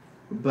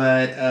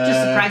 But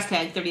just the price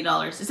tag,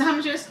 $30. Is that how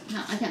much it is?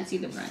 No, I can't see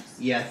the price.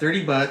 Yeah,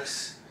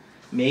 $30.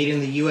 Made in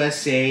the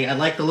USA. I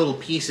like the little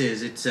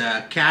pieces. It's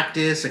a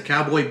cactus, a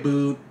cowboy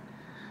boot,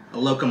 a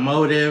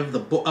locomotive, a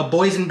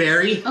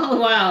boysenberry. Oh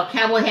wow,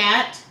 cowboy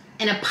hat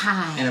and a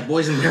pie. And a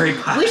boysenberry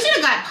pie. We should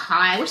have got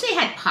pie. I wish they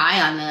had pie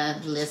on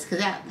the list because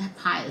that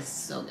pie is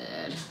so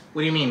good.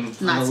 What do you mean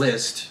on the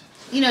list?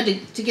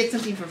 To get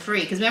something for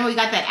free. Because remember we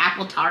got that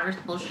apple tart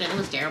bullshit. It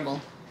was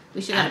terrible.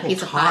 We should have got a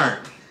piece of pie.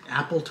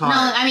 Apple tart.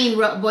 No, I mean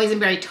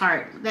boysenberry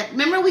tart.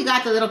 Remember we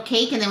got the little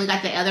cake and then we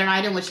got the other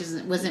item which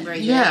wasn't very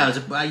good.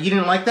 Yeah, you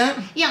didn't like that?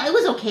 Yeah, it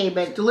was okay,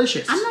 but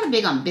delicious. I'm not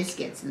big on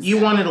biscuits. And you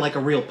stuff. wanted like a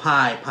real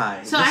pie.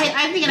 So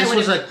I think this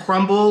was a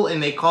crumble,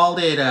 and they called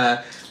it.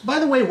 By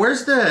the way,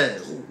 where's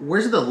the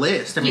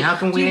list? I mean, how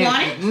can we? Do you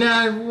want it?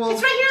 No, well,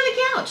 it's right here on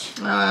the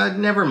couch.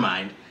 Never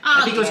mind.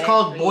 I think it was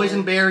called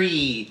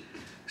boysenberry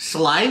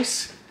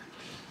slice.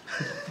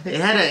 They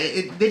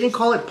didn't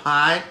call it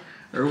pie.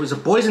 Or it was a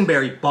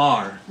boysenberry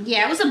bar.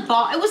 Yeah, it was a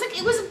bar. It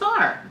was a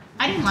bar.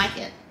 I didn't like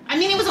it. I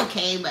mean, it was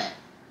okay, but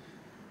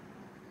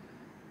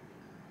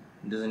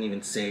it doesn't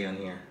even say on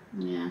here.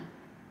 Yeah.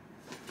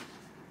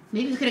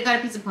 Maybe we could have got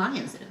a piece of pie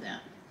instead of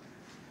that.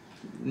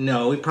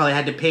 No, we probably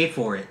had to pay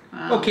for it.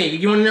 Oh. Okay,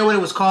 you want to know what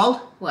it was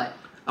called? What?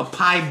 A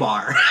pie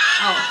bar.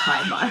 Oh, a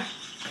pie bar.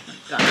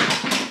 God.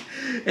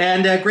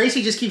 And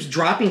Gracie just keeps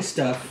dropping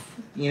stuff.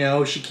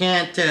 She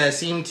can't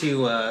seem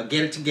to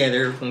get it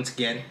together once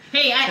again.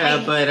 Hey,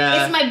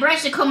 it's my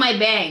brush to comb my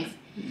bangs.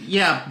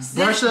 Yeah,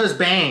 brush those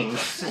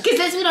bangs. Because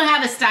since we don't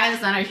have a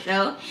stylist on our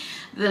show,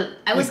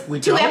 we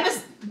 2 don't?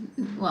 episodes.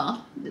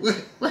 Well,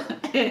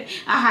 I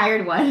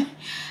hired one.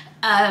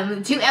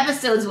 2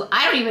 episodes.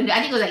 I think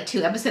it was like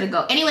 2 episodes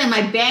ago. Anyway,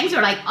 my bangs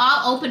are like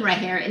all open right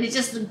here, and it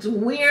just looked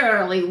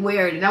weirdly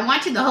weird. And I'm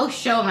watching the whole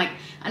show. I'm like,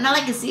 and all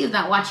I could see was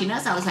not watching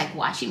us. I was like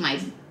watching my.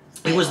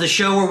 It was the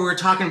show where we were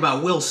talking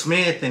about Will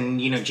Smith and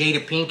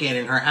Jada Pinkett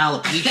and her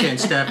alopecia and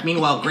stuff.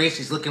 Meanwhile,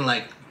 Gracie's looking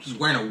like she's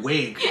wearing a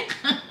wig.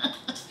 I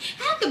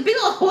have a big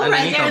old hole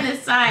right there on the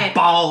side.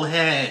 Bald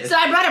head. So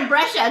I brought a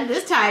brush out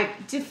this time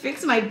to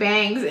fix my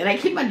bangs, and I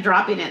keep on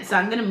dropping it, so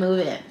I'm gonna move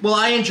it. Well,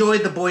 I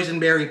enjoyed the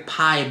boysenberry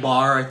pie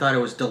bar. I thought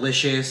it was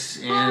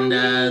delicious, and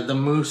the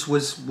mousse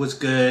was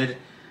good.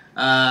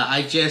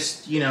 I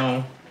just,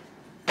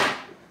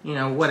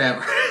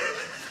 whatever.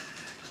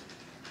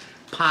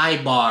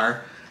 Pie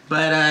bar.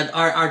 But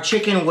our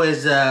chicken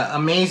was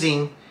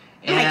amazing.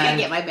 And I can't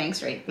get my bangs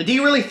straight. Do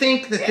you really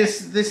think that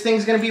this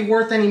thing's going to be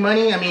worth any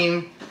money? I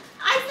mean...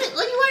 I think,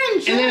 well, you want to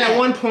enjoy it. And then at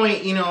one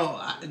point,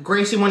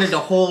 Gracie wanted to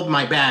hold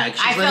my bag.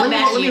 She's like, let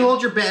me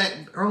hold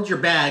your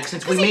bag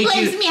since we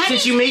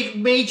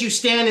made you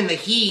stand in the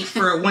heat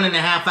for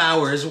 1.5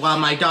 hours while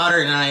my daughter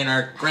and I and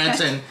our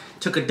grandson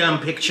took a dumb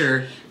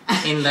picture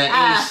in the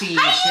AC and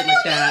shit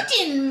like that.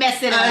 You didn't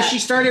mess it up. She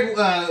started,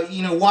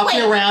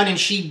 walking around and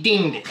she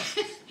dinged it.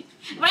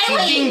 Right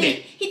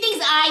away, he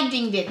thinks I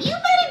dinged it. You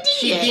better ding it.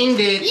 She dinged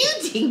it.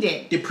 You dinged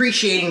it.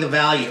 Depreciating the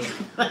value.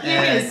 You're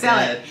going to sell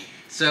it.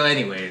 So,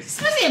 anyways.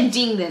 Especially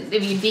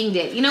if you dinged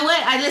it. You know what?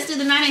 Let's do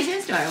the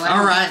 99-cent store.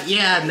 All right,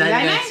 yeah,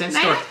 99-cent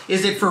store.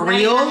 Is it for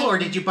real, or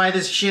did you buy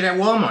this shit at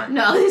Walmart?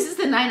 No, this is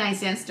the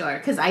 99-cent store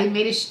because I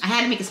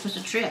had to make a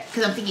special trip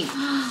because I'm thinking,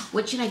 oh,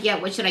 what should I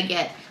get? What should I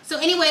get? So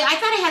anyway, I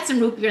thought I had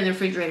some root beer in the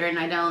refrigerator, and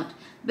I don't.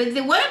 But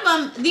one of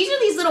them, these are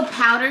these little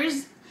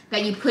powders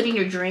that you put in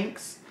your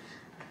drinks,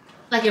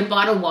 like your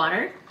bottled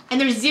water,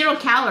 and there's 0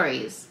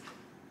 calories.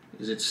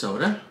 Is it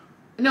soda?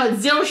 No,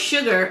 it's 0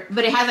 sugar,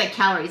 but it has like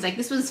calories. Like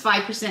this one's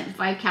 5%,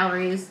 5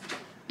 calories,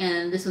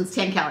 and this one's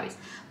 10 calories.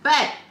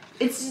 But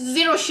it's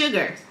 0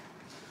 sugar.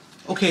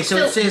 Okay, so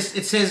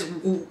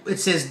it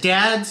says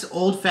Dad's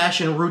Old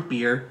Fashioned Root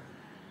Beer,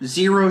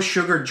 0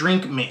 sugar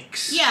drink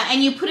mix. Yeah,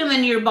 and you put them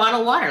in your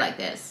bottled water like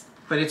this.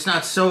 But it's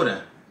not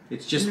soda.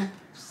 It's just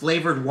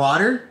flavored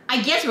water.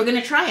 I guess we're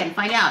gonna try it and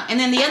find out. And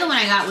then the other one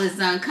I got was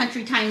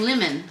Country Time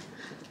Lemon.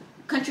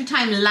 Country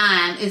Time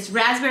Lime. It's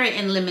raspberry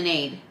and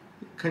lemonade.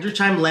 Country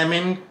Time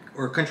Lemon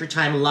or Country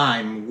Time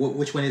Lime?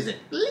 Which one is it?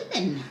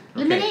 Lemon. Okay.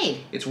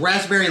 Lemonade. It's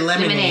raspberry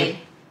lemonade.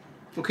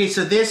 Okay,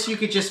 so this you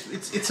could just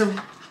it's a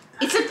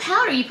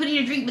powder you put in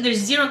your drink, but there's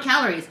 0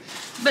 calories.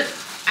 But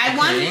I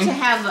wanted to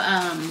have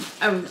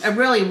a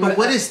really. But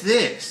what is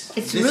this?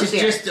 It's root beer. This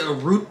is just a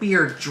root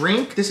beer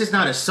drink. This is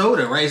not a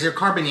soda, right? Is there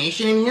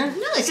carbonation in here?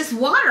 No, it's just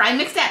water. I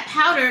mixed that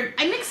powder.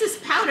 I mixed this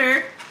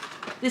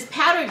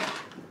powdered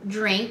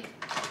drink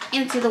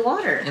into the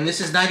water. And this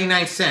is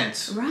 99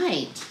 cents.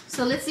 Right.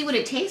 So let's see what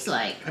it tastes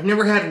like. I've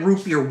never had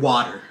root beer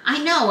water.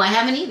 I know, I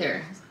haven't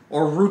either.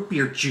 Or root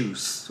beer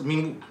juice. I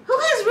mean... Who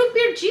has root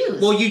beer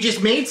juice? Well, you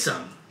just made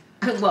some.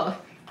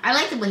 Well, I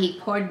like the way he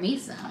poured me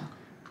some.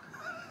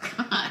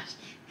 Gosh.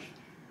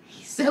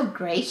 He's so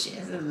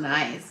gracious and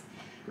nice.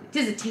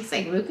 Does it taste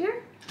like root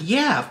beer?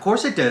 Yeah, of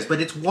course it does,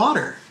 but it's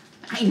water.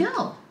 I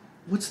know.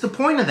 What's the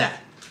point of that?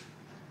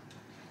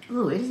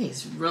 Ooh, it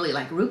tastes really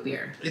like root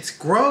beer. It's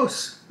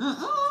gross.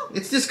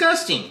 It's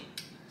disgusting.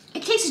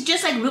 It tastes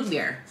just like root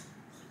beer.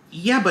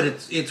 Yeah, but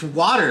it's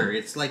water.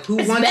 It's like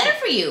It's better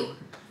for you.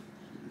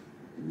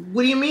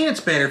 What do you mean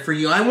it's better for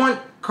you? I want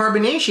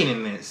carbonation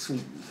in this.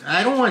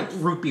 I don't want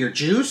root beer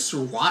juice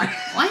or water.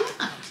 Why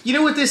not? You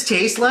know what this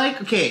tastes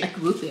like? Okay. Like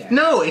root beer.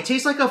 No, it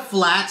tastes like a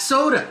flat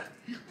soda.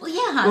 Well,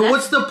 yeah. Well,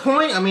 what's the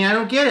point? I mean, I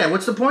don't get it.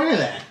 What's the point of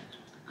that?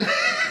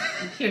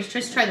 Here,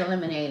 just try the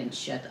lemonade and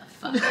shut the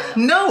fuck up.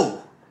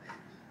 No.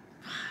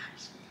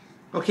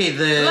 Okay,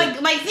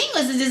 my thing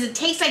was, does it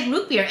taste like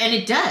root beer? And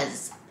it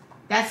does.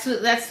 That's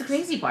the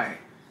crazy part.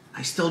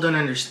 I still don't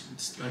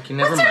understand. Okay,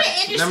 never mind.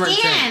 What's there to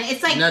understand?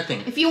 It's like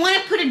nothing. If you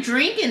want to put a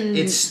drink in,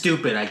 it's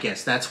stupid. I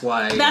guess that's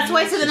why. That's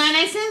why it's at the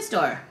 99-cent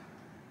store.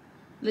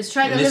 Let's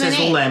try the lemonade. This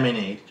is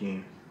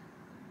lemonade.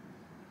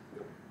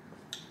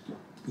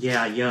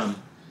 Yeah,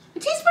 yum.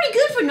 It tastes pretty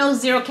good for no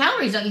 0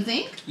 calories, don't you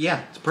think?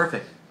 Yeah, it's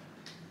perfect.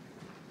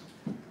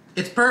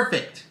 It's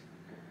perfect.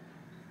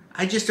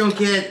 I just don't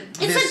get.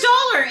 It's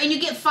 $1, and you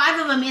get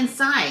 5 of them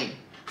inside.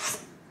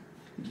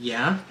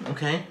 Yeah.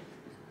 Okay.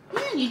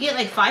 Yeah, you get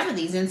like 5 of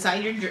these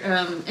inside your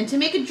and to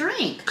make a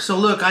drink. So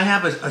look, I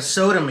have a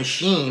soda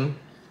machine.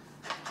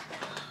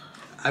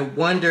 I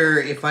wonder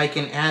if I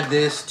can add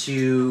this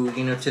to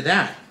to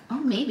that.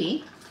 Oh,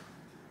 maybe.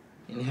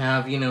 And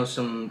have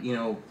some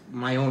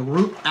my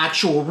own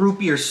actual root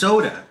beer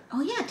soda.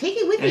 Oh yeah, take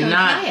it with you and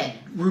not try it.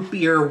 Root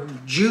beer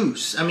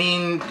juice. I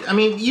mean,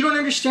 you don't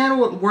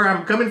understand where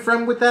I'm coming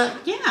from with that?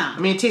 Yeah. I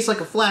mean, it tastes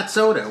like a flat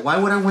soda. Why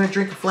would I want to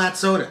drink a flat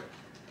soda?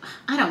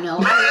 I don't know.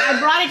 I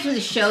brought it to the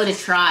show to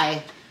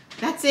try.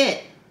 That's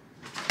it.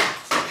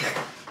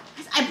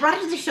 I brought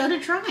it to the show to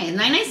try.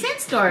 99-cent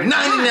store.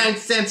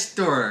 99-cent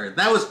store.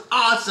 That was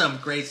awesome,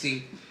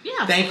 Gracie.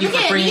 Yeah. Thank you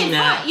for bringing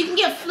that. You can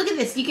get. Look at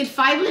this. You get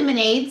 5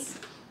 lemonades.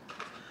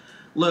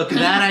 Look,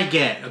 that I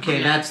get.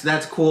 Okay,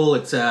 that's cool.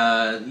 It's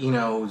a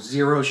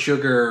 0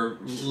 sugar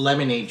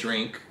lemonade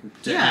drink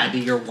to add to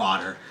your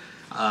water.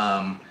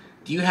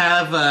 Do you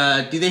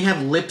have? Do they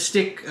have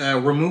lipstick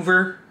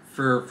remover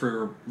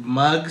for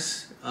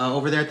mugs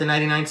over there at the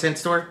 99-cent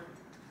store?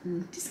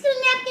 Just get a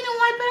napkin and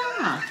wipe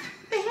it off.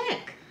 What the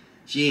heck?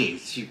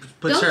 Jeez, she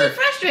puts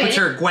Don't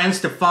her Gwen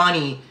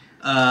Stefani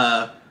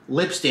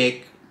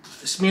lipstick,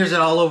 smears it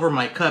all over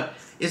my cup.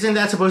 Isn't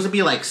that supposed to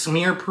be like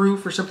smear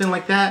proof or something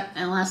like that?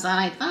 And that's what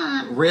I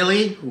thought.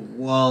 Really?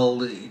 Well,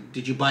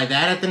 did you buy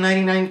that at the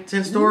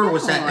 99-cent store? No, or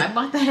was that? I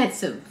bought that at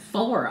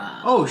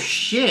Sephora. Oh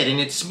shit! And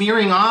it's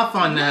smearing off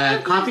on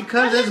coffee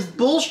cups. That's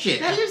bullshit.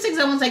 That lipstick's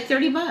almost like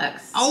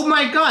 $30. Oh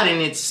my god!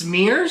 And it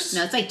smears?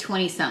 No, it's like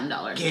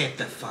 $20-something. Get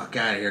the fuck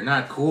out of here!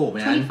 Not cool,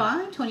 man.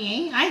 25,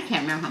 28. I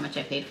can't remember how much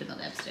I paid for the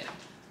lipstick.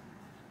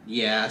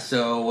 Yeah.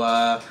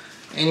 So,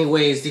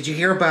 anyways, did you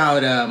hear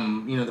about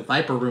the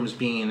Viper rooms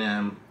being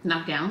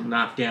knocked down?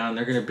 Knocked down.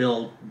 They're gonna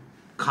build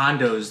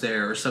condos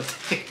there or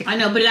something. I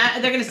know, but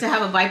they're gonna still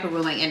have a Viper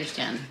room. I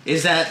understand.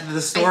 Is that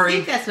the story? I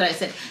think that's what I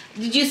said.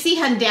 Did you see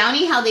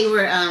Downey how they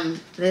were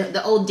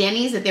the old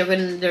Denny's that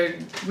they're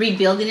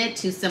rebuilding it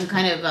to some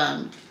kind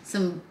of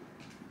some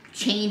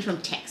chain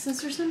from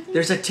Texas or something?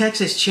 There's a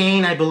Texas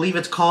chain, I believe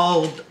it's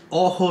called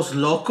Ojos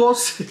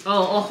Locos.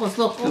 Oh, Ojos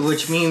Locos.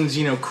 Which means,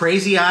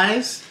 crazy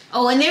eyes.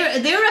 Oh, and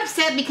they're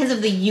upset because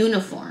of the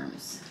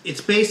uniforms.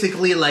 It's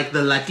basically like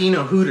the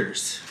Latino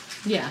Hooters.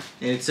 Yeah.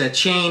 It's a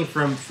chain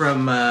from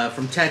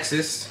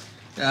Texas,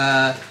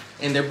 and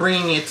they're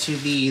bringing it to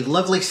the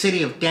lovely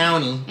city of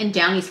Downey. And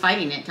Downey's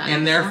fighting it.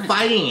 And they're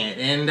fighting it,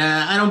 and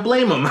I don't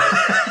blame them.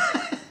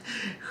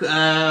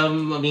 I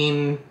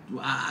mean,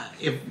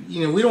 if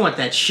we don't want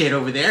that shit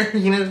over there.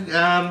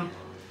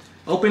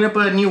 Open up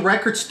a new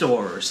record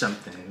store or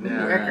something.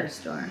 Record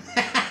store.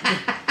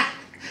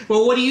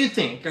 Well, what do you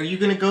think? Are you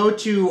going to go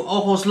to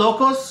Ojos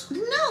Locos?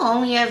 No,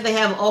 only if they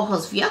have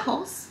Ojos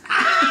Viejos.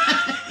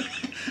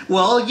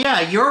 Well, yeah,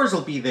 yours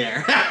will be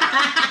there.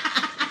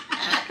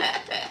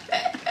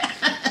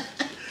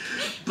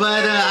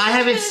 But I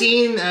haven't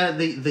seen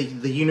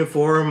the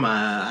uniform.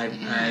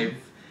 I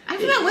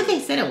forgot what they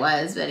said it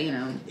was, but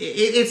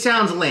it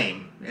sounds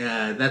lame.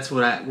 That's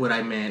what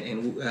I meant,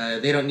 and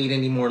they don't need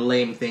any more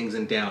lame things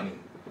in Downey.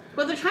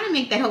 Well, they're trying to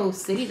make that whole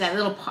city, that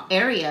little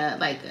area,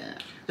 like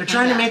they're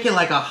trying to make it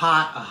like a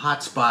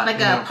hot spot,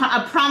 like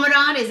a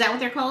promenade. Is that what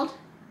they're called?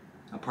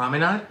 A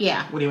promenade?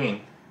 Yeah. What do you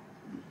mean?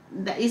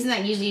 Isn't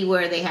that usually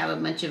where they have a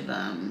bunch of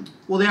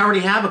Well, they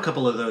already have a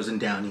couple of those in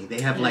Downey.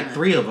 They have like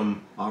 3 of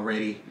them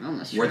already.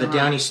 Where the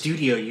Downey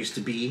studio used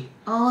to be.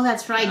 Oh,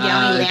 that's right,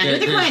 Downey Landing.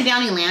 They're calling it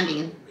Downey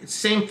Landing. It's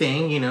the same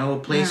thing, a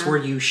place where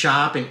you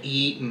shop and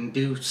eat and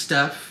do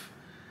stuff.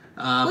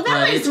 Well,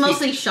 that one is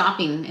mostly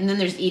shopping, and then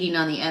there's eating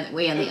on the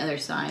other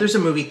side. There's a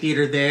movie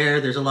theater there.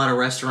 There's a lot of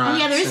restaurants.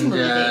 Oh yeah, there is a movie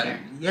theater.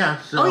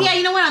 Yeah. So, oh yeah,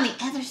 you know what? On the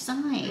other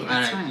side.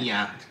 That's right.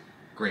 Yeah,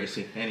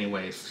 Gracie.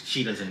 Anyways,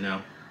 she doesn't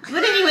know.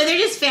 But anyway, they're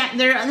just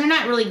they're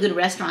not really good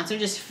restaurants. They're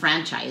just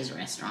franchise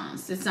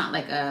restaurants. It's not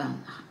like a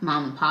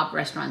mom and pop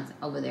restaurant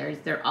over there.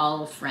 They're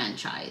all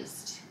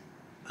franchised.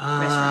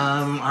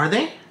 Restaurants. Are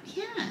they?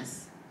 Yes.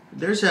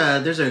 There's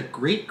a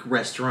Greek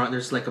restaurant.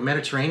 There's like a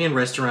Mediterranean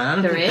restaurant.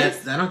 I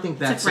don't think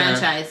that's a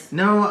franchise.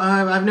 No,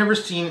 I've never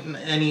seen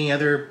any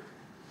other.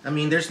 I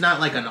mean, there's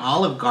not like an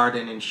Olive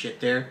Garden and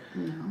shit there.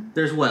 No.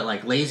 There's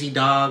like Lazy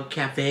Dog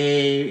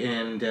Cafe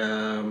and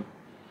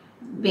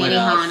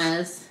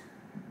Benihana's.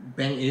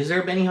 Is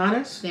there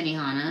Benihana's?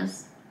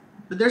 Benihana's.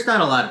 But there's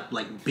not a lot of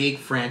like big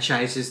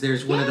franchises.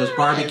 There's one of those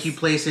barbecue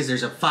places.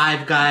 There's a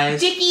Five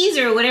Guys. Dickies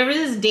or whatever it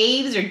is,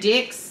 Dave's or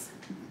Dick's.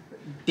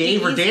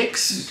 Dave or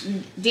Dick's?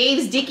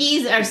 Dave's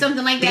Dickies or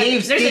something like that.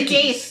 There's a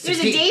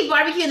Dave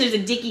barbecue and there's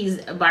a Dickies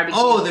barbecue.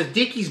 Oh, the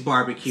Dickies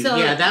barbecue. So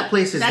yeah, that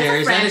place is there.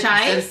 Is that a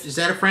franchise? Is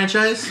that a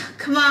franchise?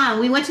 Come on,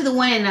 we went to the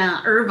one in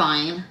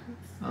Irvine.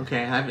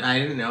 Okay, I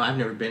didn't know. I've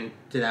never been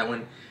to that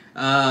one.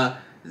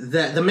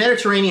 The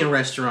Mediterranean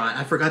restaurant.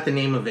 I forgot the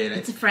name of it.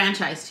 It's a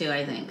franchise too,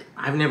 I think.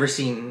 I've never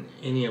seen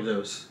any of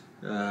those.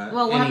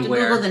 Well, we'll have to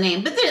Google the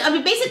name. But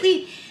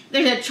basically,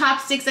 there's a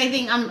Chopsticks, I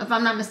think, if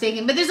I'm not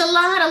mistaken. But there's a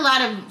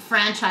lot of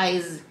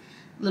franchise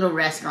little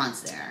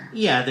restaurants there.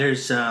 Yeah,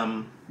 there's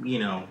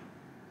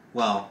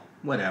well,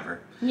 whatever.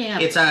 Yeah.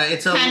 It's a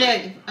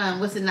Panda.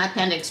 What's it? Not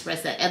Panda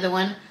Express. That other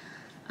one.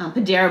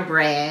 Panera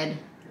Bread.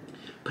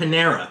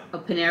 Panera. Oh,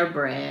 Panera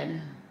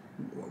Bread.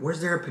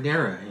 Where's there a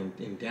Panera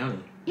in Downey?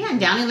 Yeah, in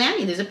Downey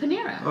Landing, there's a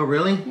Panera. Oh,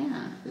 really?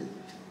 Yeah.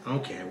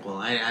 Okay. Well,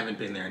 I haven't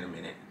been there in a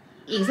minute.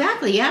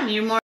 Exactly. Yeah. I mean,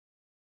 you're more.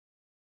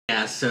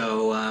 Yeah.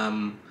 So,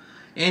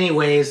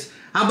 anyways,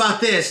 how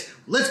about this?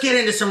 Let's get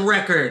into some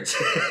records.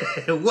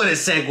 What a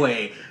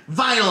segue.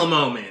 Vinyl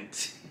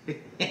moment.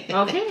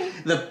 Okay.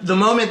 The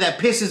moment that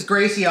pisses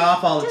Gracie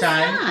off all the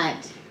time.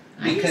 Not.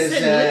 Because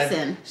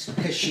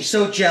she's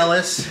so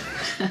jealous.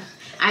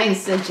 I'm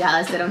so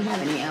jealous I don't have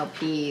any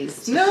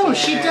LPs. No,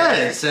 she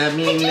does. I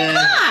mean, I do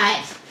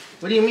not.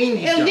 What do you mean?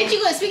 Did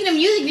you go? Speaking of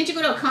music, did you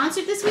go to a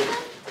concert this weekend?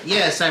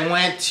 Yes, I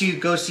went to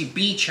go see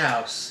Beach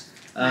House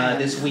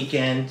this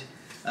weekend.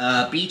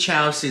 Beach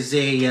House is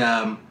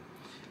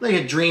like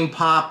a dream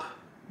pop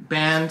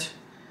band.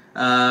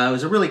 It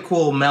was a really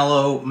cool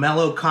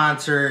mellow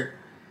concert.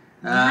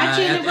 How'd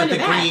you end up going to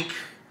that? Greek.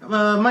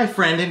 My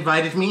friend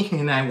invited me,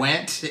 and I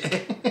went.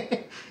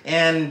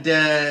 And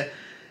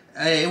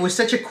it was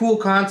such a cool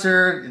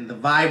concert, and the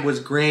vibe was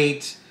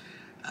great.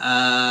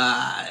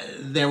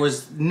 There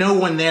was no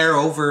one there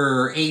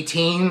over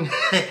 18.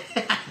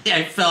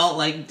 I felt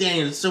like,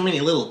 dang, there's so many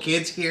little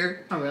kids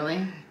here. Oh,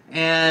 really?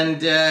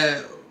 And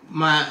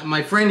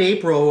my friend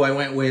April, who I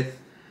went with,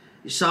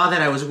 saw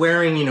that I was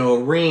wearing, a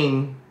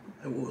ring,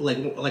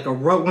 like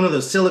one of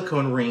those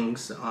silicone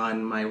rings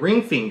on my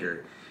ring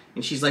finger.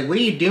 And she's like, "What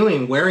are you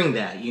doing wearing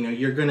that?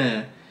 You're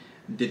gonna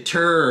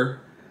deter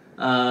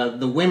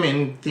the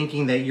women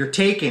thinking that you're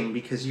taken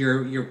because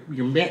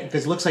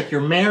because it looks like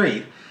you're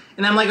married."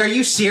 And I'm like, "Are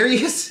you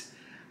serious?"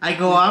 I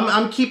go,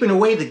 "I'm keeping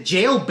away the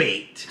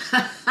jailbait."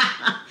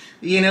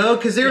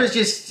 Because there was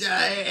just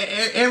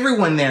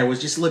everyone there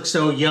looked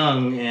so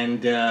young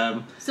and.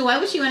 So why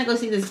would you want to go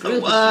see this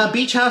group?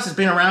 Beach House has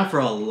been around for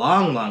a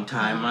long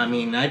time. I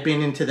mean, I've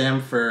been into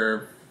them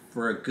for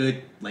a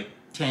good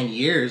 10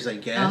 years, I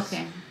guess.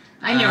 Okay,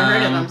 I never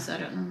heard of them, so I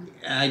don't know.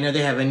 I know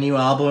they have a new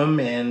album,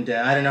 and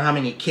I don't know how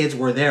many kids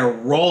were there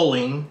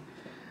rolling.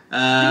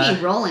 What do you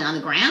mean rolling on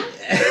the ground?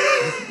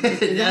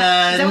 Is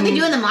that what they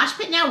do in the mosh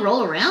pit now?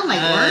 Roll around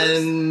like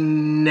worms?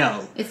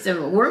 No. It's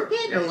a worm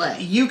pit or what?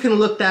 You can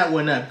look that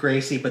one up,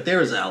 Gracie, but there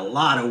was a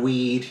lot of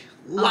weed.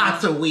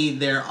 Lots of weed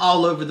there,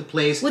 all over the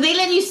place. Were they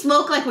letting you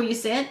smoke like what you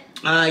said?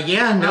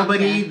 Yeah,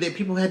 nobody. Okay.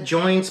 People had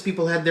joints,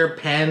 people had their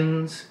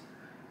pens,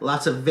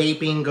 lots of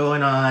vaping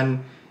going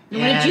on.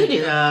 And what did you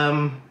do?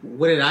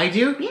 What did I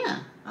do?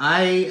 Yeah.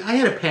 I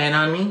had a pen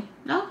on me.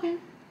 Okay.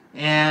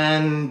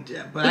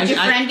 But did your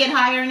friend get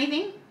high or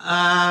anything?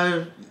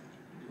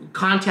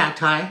 Contact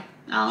high.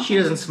 Oh, okay. She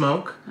doesn't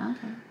smoke.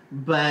 Okay.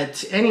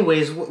 But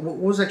anyways, what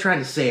was I trying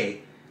to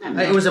say?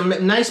 It was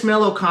a nice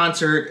mellow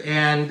concert,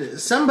 and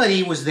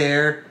somebody was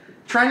there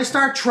trying to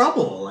start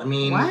trouble. I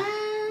mean, what?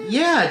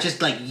 Yeah,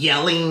 just like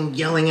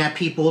yelling at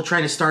people,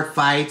 trying to start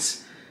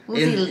fights.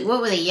 What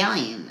were they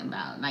yelling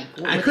about? Like,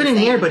 I couldn't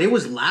hear, but it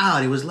was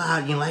loud. It was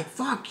loud. You know, like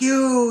fuck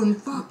you and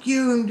fuck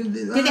you. And did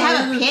they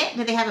have a pit?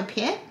 Did they have a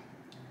pit,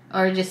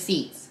 or just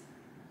seats?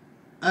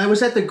 I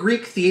was at the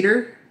Greek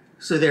Theater.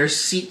 So there's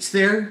seats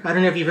there. I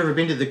don't know if you've ever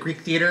been to the Greek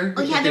Theater.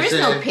 Oh yeah, there is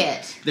no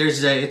pit.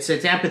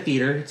 It's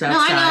amphitheater. It's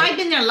outside. No, I know. I've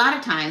been there a lot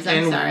of times.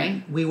 I'm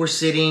sorry. We were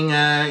sitting,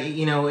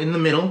 in the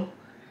middle.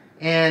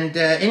 And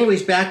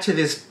anyways, back to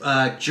this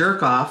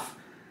jerk off.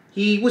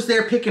 He was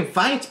there picking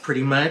fights,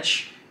 pretty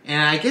much.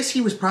 And I guess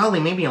he was probably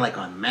maybe like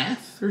on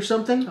meth or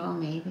something. Oh,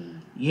 maybe.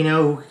 You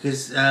know,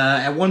 because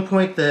at one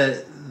point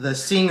the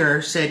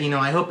singer said,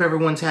 I hope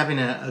everyone's having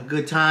a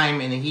good time,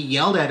 and then he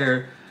yelled at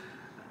her.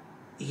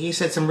 He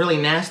said some really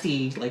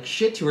nasty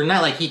shit to her.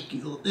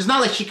 It's not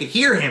like she could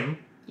hear him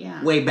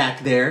way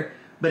back there,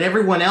 but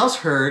everyone else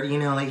heard,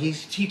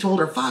 he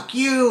told her fuck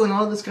you and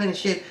all this kind of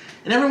shit.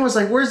 And everyone was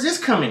like, where's this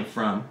coming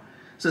from?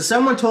 So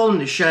someone told him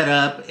to shut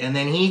up, and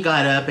then he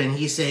got up and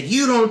he said,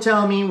 you don't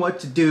tell me what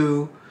to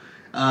do.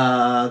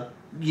 Come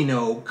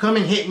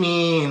and hit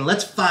me and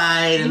let's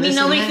fight. You mean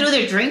nobody threw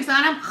their drinks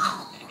on him?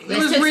 It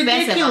was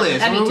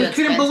ridiculous. We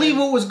couldn't believe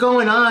what was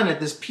going on at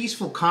this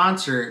peaceful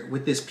concert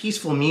with this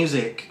peaceful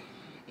music.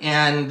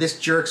 And this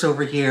jerk's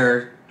over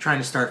here trying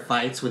to start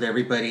fights with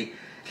everybody.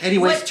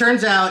 Anyways, it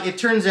turns out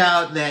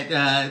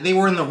that they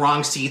were in the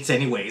wrong seats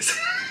anyways.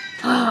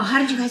 Oh, how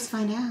did you guys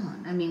find out?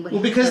 I mean, what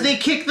happened? Because they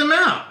kicked them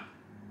out.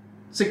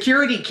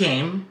 Security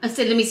came. I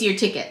said, let me see your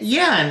ticket.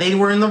 Yeah, and they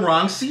were in the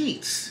wrong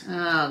seats.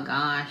 Oh,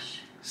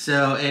 gosh.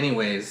 So,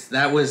 anyways,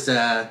 that was,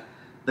 the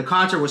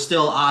concert was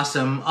still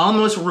awesome.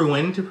 Almost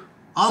ruined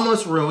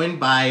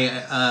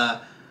by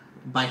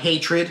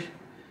hatred.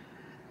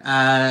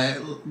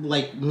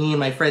 Like me and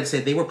my friend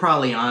said, they were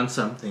probably on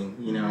something,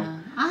 Yeah.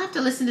 I'll have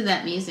to listen to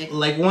that music.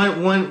 Like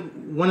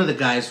one of the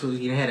guys who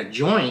had a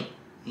joint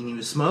and he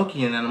was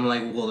smoking, and I'm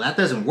like, well, that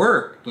doesn't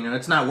work.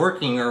 It's not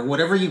working, or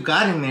whatever you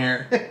got in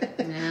there.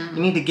 Yeah. You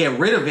need to get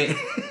rid of it.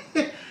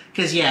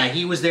 Because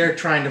he was there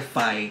trying to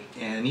fight,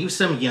 and he was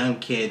some young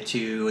kid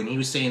too, and he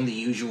was saying the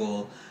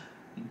usual,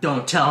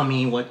 "Don't tell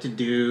me what to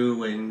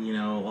do," and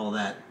all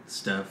that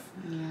stuff.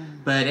 Yeah.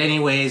 But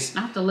anyways,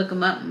 I'll have to look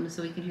them up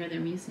so we can hear their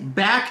music.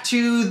 Back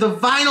to the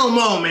vinyl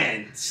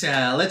moment.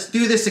 Let's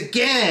do this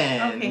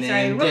again. Okay,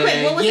 sorry. And, Real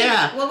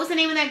quick, what was the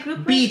name of that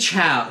group? Beach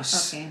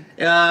House. Okay.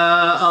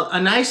 A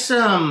nice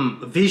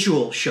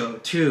visual show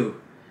too.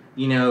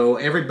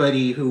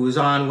 Everybody who was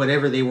on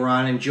whatever they were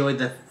on enjoyed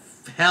the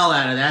hell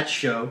out of that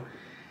show.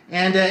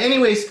 And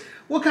anyways,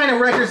 what kind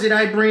of records did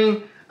I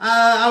bring?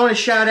 I want to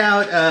shout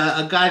out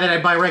a guy that I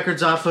buy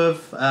records off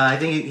of. I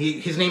think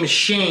his name is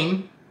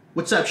Shane.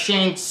 What's up,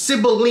 Shane?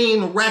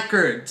 Sibylline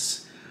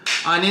Records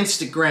on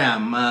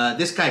Instagram.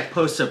 This guy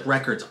posts up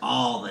records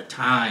all the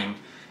time.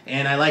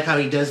 And I like how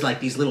he does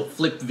these little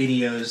flip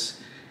videos.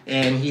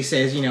 And he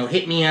says,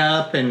 hit me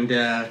up. And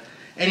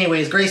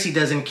anyways, Gracie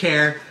doesn't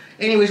care.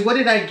 Anyways, what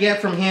did I get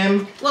from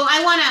him? Well,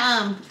 I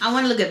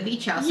wanna look at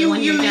Beach House. So you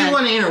when you're done,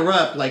 want to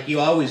interrupt like you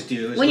always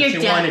do. When you're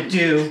done, want to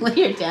do. When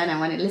you're done, I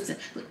want to listen.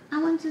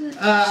 I want to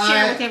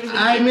share with everybody.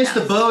 I missed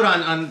the boat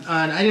on.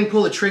 I didn't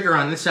pull the trigger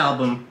on this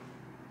album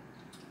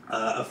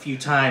a few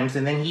times,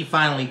 and then he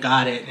finally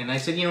got it, and I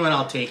said, you know what,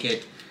 I'll take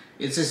it.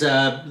 This is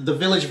the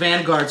Village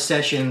Vanguard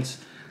Sessions,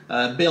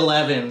 Bill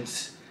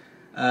Evans.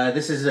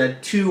 This is a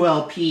 2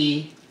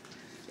 LP.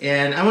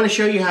 And I want to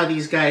show you how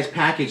these guys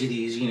package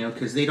these,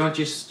 because they don't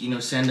just,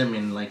 send them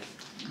in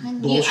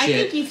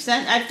bullshit.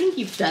 I think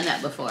you've done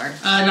that before.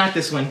 Not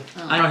this one.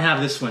 Oh. I don't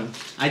have this one.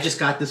 I just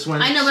got this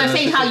one. I know, but I'm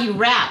saying how you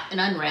wrap and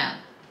unwrap.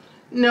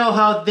 No,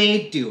 how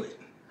they do it.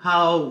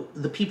 How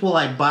the people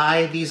I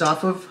buy these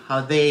off of, how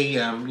they,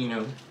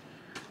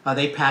 how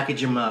they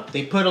package them up.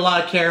 They put a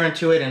lot of care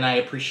into it, and I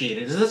appreciate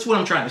it. That's what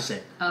I'm trying to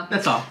say. Oh.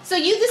 That's all. So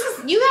you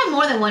have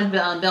more than one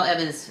Bill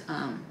Evans.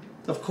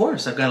 Of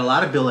course, I've got a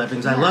lot of Bill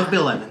Evans. Yeah. I love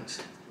Bill Evans.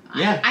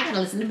 Yeah. I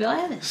gotta listen to Bill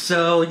Evans.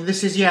 So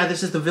this is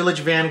the Village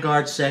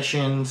Vanguard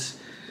Sessions.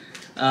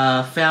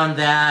 Found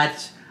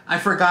that. I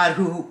forgot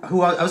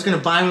who I was gonna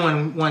buy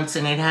one once,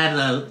 and it had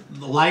the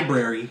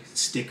library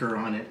sticker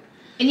on it.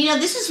 And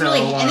this is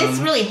it's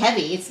really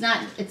heavy. It's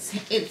not.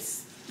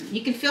 It's.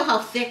 You can feel how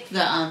thick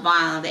the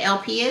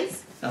LP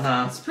is. Uh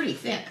huh. It's pretty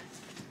thick.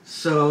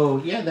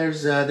 So yeah,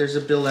 there's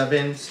a Bill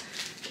Evans.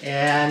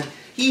 And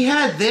he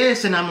had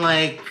this, and I'm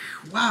like,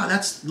 wow,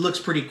 that looks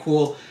pretty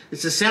cool.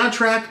 It's a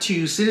soundtrack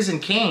to Citizen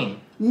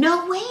Kane.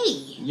 No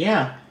way.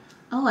 Yeah.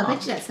 Oh, I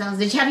bet you that sounds.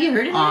 Have you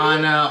heard it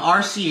on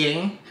already?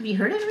 RCA. Have you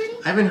heard it already?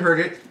 I haven't heard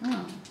it.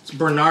 Oh. It's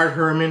Bernard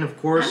Herrmann,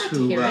 of course, I'd like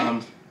to hear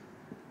it.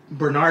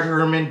 Bernard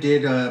Herrmann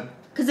did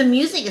because the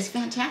music is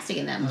fantastic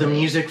in that movie. the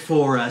music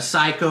for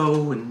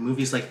Psycho and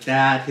movies like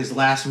that. His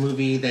last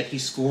movie that he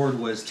scored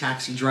was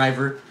Taxi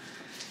Driver.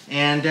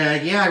 And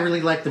yeah, I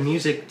really like the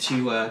music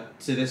to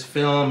this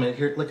film. And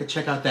here, look,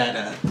 check out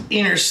that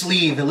inner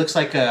sleeve. It looks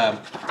like the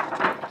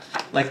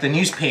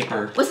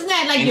newspaper. Wasn't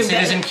that like in your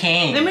Citizen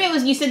Kane? Remember,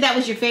 you said that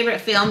was your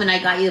favorite film, and I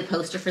got you the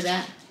poster for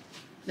that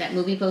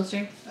movie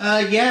poster.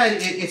 Yeah,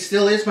 it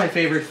still is my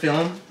favorite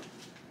film,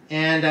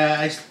 and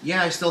I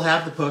still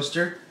have the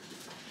poster.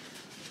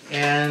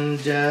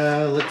 And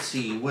let's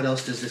see, what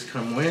else does this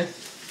come with?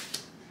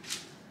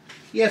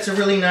 Yeah, it's a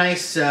really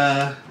nice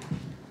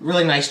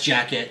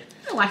jacket.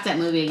 I watch that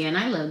movie again.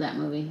 I love that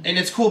movie. And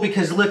it's cool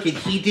because look,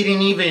 he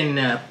didn't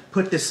even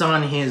put this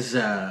on his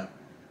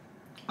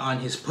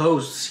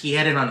posts. He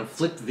had it on a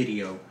flip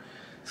video.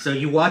 So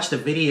you watch the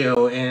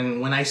video,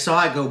 and when I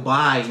saw it go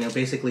by,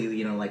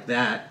 basically, like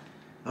that,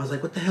 I was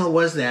like, what the hell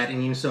was that?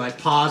 And so I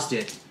paused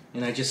it,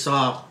 and I just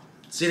saw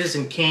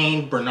Citizen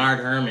Kane, Bernard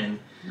Herrmann.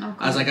 Oh, cool.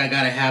 I was like, I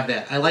gotta have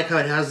that. I like how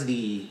it has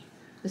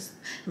this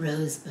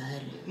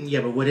rosebud.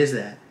 Yeah, but what is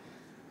that?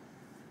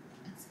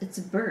 It's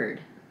a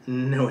bird.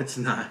 No, it's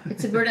not.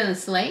 It's a bird on a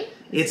sleigh?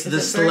 It's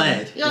the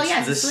sled. Oh, yeah,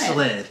 it's the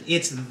sled.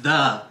 It's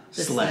the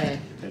sled.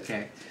 Sled.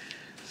 Okay.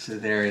 So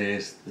there it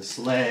is, the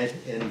sled.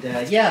 And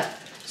yeah,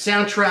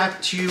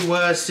 soundtrack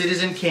to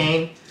Citizen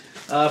Kane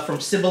from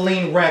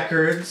Sibylline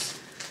Records.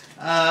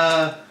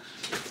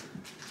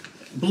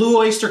 Blue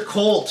Oyster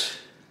Cult,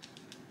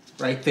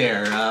 right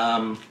there.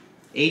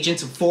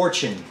 Agents of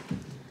Fortune.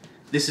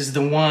 This is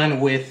the one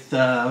with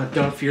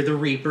Don't Fear the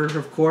Reaper,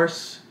 of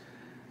course.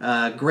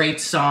 Great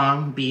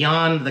song,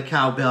 Beyond the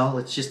Cowbell.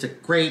 It's just a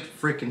great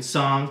freaking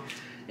song.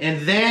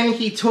 And then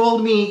he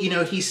told me,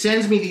 he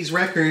sends me these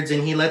records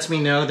and he lets me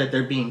know that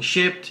they're being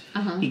shipped.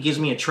 He gives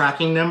me a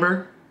tracking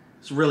number.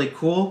 It's really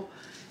cool.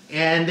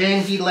 And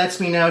then he lets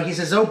me know, he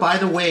says, oh, by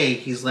the way,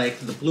 he's like,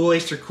 the Blue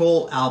Oyster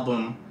Cult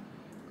album,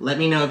 let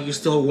me know if you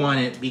still want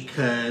it,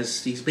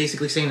 because he's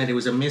basically saying that it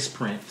was a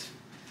misprint.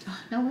 Oh,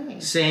 no way.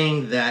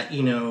 Saying that,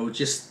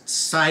 just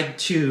side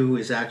 2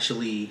 is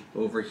actually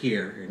over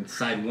here, and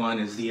side 1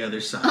 is the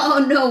other side.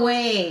 Oh, no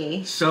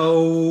way.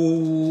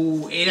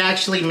 So it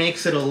actually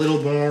makes it a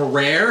little more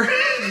rare.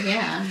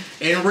 Yeah.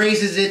 And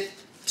raises it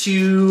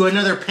to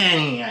another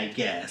penny, I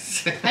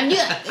guess. Do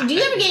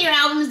you ever get your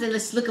albums and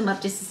let's look them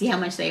up just to see how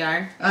much they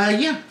are?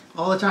 Yeah,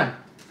 all the time.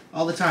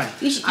 All the time.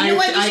 You know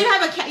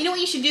what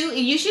you should do?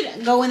 You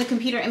should go in the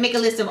computer and make a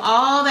list of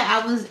all the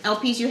albums,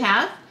 LPs you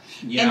have.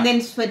 Yeah. And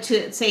then put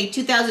to say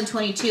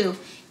 2022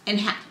 and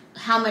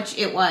how much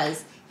it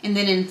was, and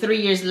then in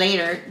 3 years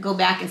later go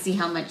back and see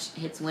how much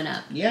hits went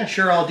up. Yeah,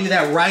 sure, I'll do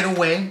that right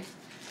away.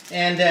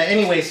 And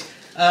anyways,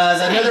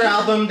 another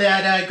album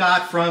that I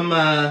got from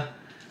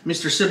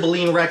Mr.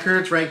 Sibylline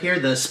Records right here,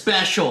 The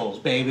Specials,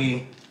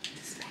 baby.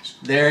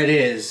 There it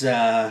is,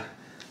 The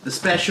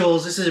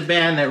Specials. This is a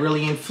band that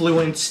really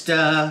influenced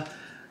the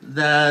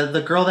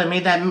girl that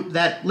made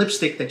that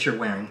lipstick that you're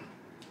wearing.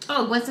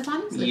 Oh, Gwen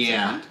Stefani's lipstick.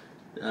 Yeah.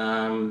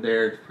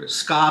 They're a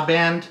ska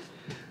band,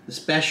 The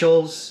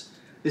Specials.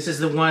 This is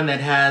the one that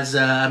has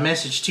a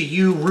message to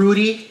you,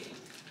 Rudy.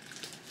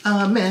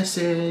 A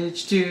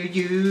message to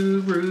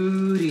you,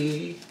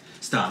 Rudy.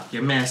 Stop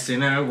your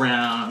messing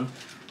around.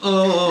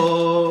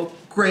 Oh,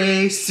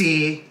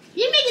 Gracie.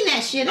 You're making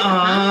that shit up,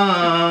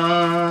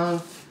 huh?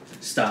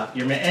 Stop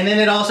your and then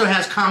it also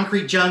has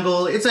Concrete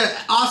Jungle. It's an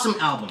awesome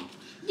album.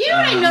 You know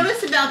what I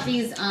noticed about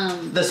these?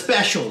 The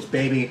Specials,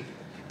 baby.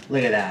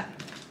 Look at that.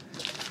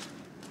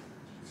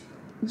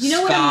 You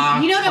know what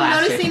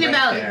I'm noticing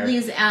about there.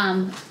 these?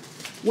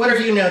 What are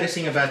you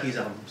noticing about these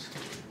albums?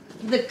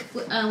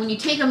 When you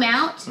take them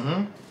out,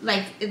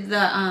 like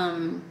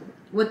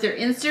what their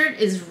insert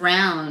is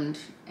round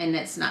and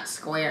it's not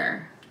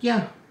square.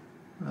 Yeah.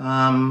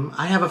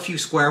 I have a few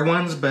square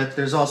ones, but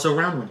there's also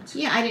round ones.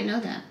 Yeah, I didn't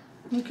know that.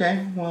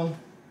 Okay, well,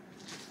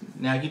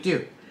 now you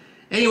do.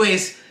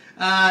 Anyways,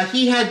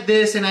 he had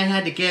this and I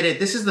had to get it.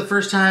 This is the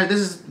first time, this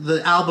is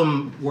the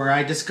album where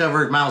I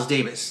discovered Miles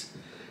Davis.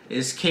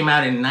 This came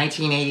out in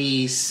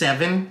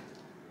 1987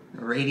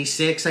 or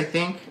 86, I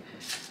think.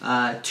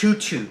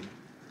 Tutu.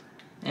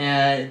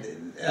 And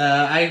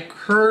I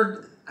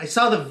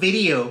saw the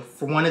video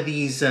for one of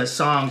these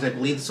songs. I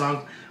believe the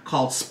song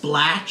called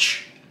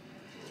Splatch.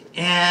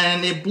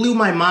 And it blew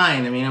my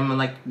mind. I mean, I'm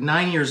like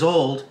 9 years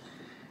old.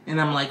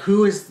 And I'm like,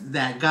 who is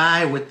that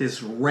guy with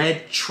this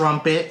red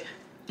trumpet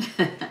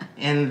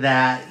and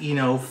that,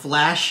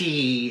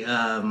 flashy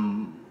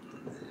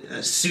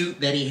suit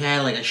that he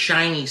had, like a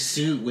shiny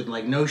suit with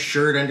like no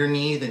shirt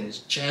underneath and his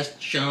chest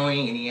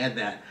showing, and he had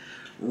that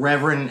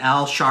Reverend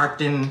Al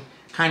Sharpton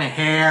kind of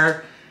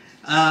hair.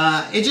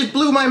 It just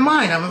blew my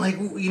mind. I'm like,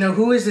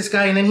 who is this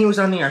guy? And then he was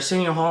on the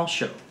Arsenio Hall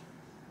show.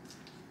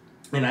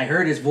 And I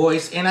heard his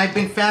voice, and I've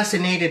been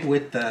fascinated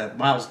with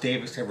Miles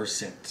Davis ever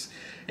since.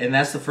 And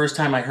that's the first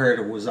time I heard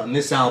it was on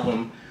this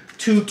album,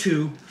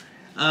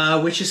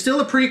 2-2, which is still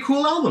a pretty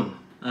cool album.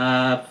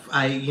 I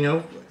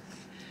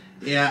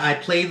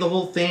played the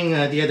whole thing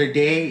the other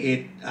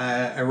day.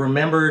 I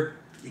remember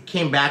it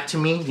came back to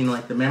me,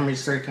 like the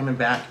memories started coming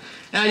back.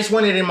 And I just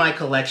wanted it in my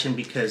collection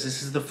because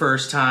this is the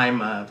first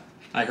time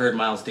I heard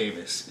Miles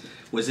Davis.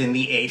 Was in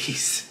the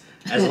 80s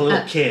as a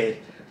little kid.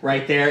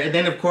 Right there. And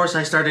then, of course,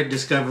 I started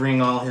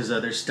discovering all his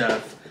other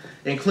stuff,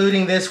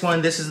 including this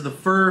one. This is the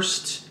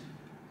first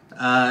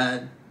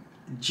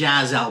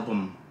jazz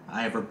album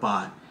I ever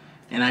bought.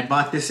 And I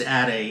bought this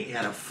at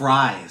a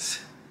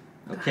Fry's.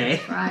 Okay?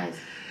 Fry's.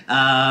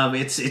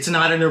 It's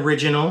not an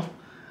original.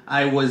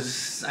 I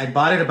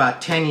bought it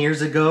about 10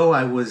 years ago.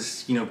 I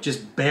was,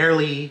 just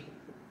barely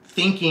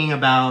thinking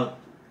about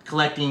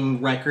collecting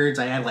records.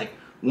 I had like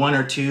one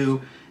or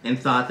two and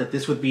thought that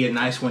this would be a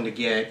nice one to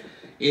get.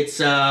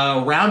 It's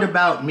round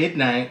about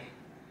midnight.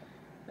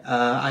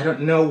 I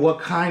don't know what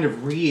kind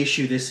of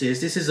reissue this is.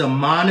 This is a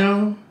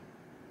mono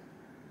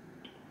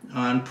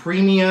on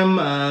premium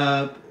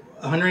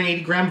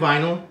 180 gram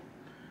vinyl,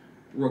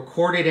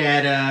 recorded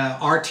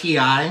at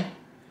RTI.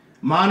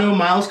 Mono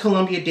Miles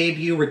Columbia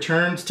debut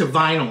returns to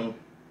vinyl.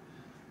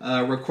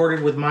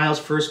 Recorded with Miles'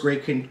 first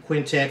great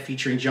quintet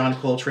featuring John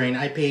Coltrane.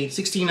 I paid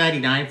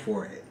 $16.99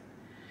 for it.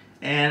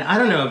 And I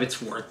don't know if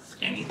it's worth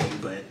anything,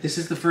 but this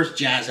is the first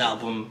jazz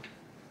album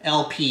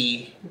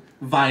LP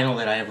vinyl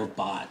that I ever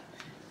bought.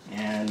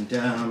 And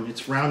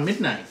it's around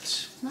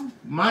midnight.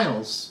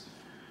 Miles.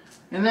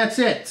 And that's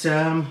it.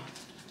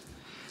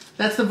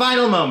 That's the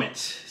vinyl moment.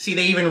 See,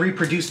 they even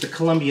reproduced the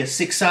Columbia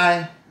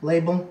 6i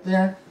label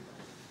there.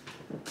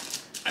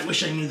 I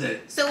wish I knew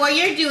that. So while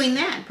you're doing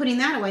that, putting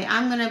that away,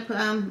 I'm going to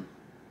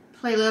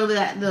play a little bit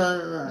of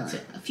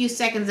a few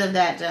seconds of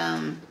that.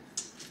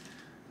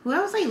 Who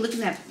else are you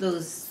looking at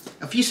those?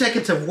 A few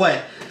seconds of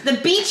what? The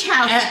Beach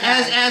House.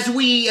 As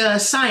we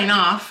sign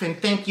off, and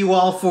thank you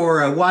all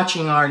for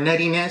watching our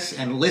nuttiness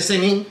and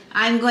listening.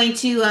 I'm going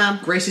to...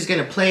 Gracie's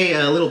going to play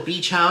a little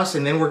Beach House,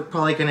 and then we're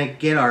probably going to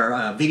get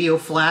our video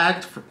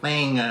flagged for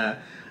playing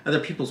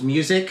other people's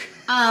music.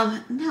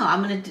 No,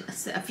 I'm going to do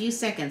a few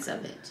seconds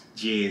of it.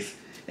 Jeez.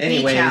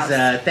 Anyways,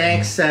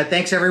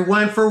 thanks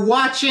everyone for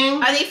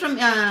watching. Are they from...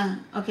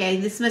 okay,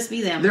 this must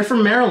be them. They're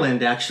from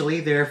Maryland, actually.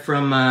 They're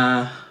from...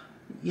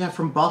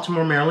 from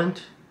Baltimore,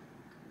 Maryland.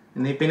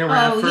 And they've been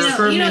around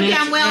for a minute.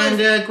 Damn well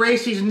and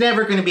Gracie's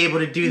never going to be able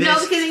to do this. No,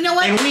 because you know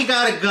what? And we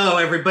got to go,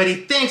 everybody.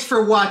 Thanks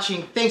for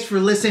watching. Thanks for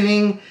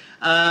listening.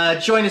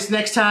 Join us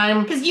next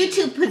time. Because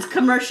YouTube puts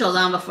commercials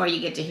on before you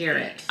get to hear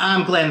it.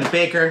 I'm Glenn the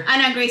Baker.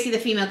 I'm not Gracie the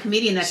female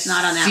comedian that's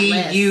not on that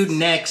list. See you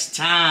next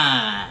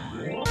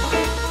time.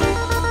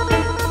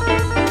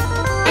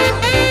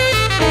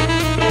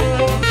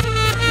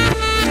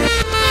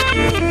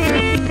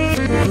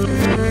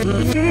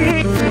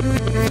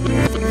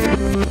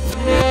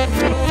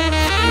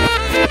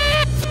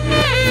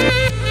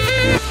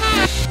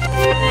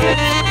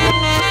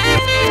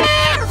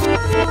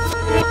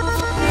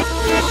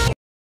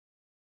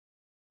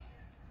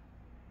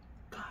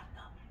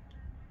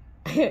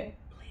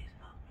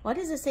 What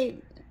does it say?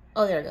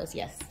 Oh, there it goes.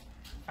 Yes.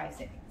 5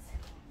 seconds.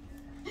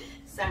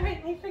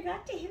 Sorry, I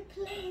forgot to hit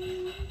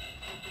play.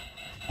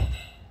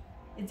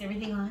 Is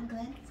everything on,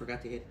 Glenn?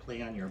 Forgot to hit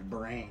play on your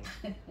brain.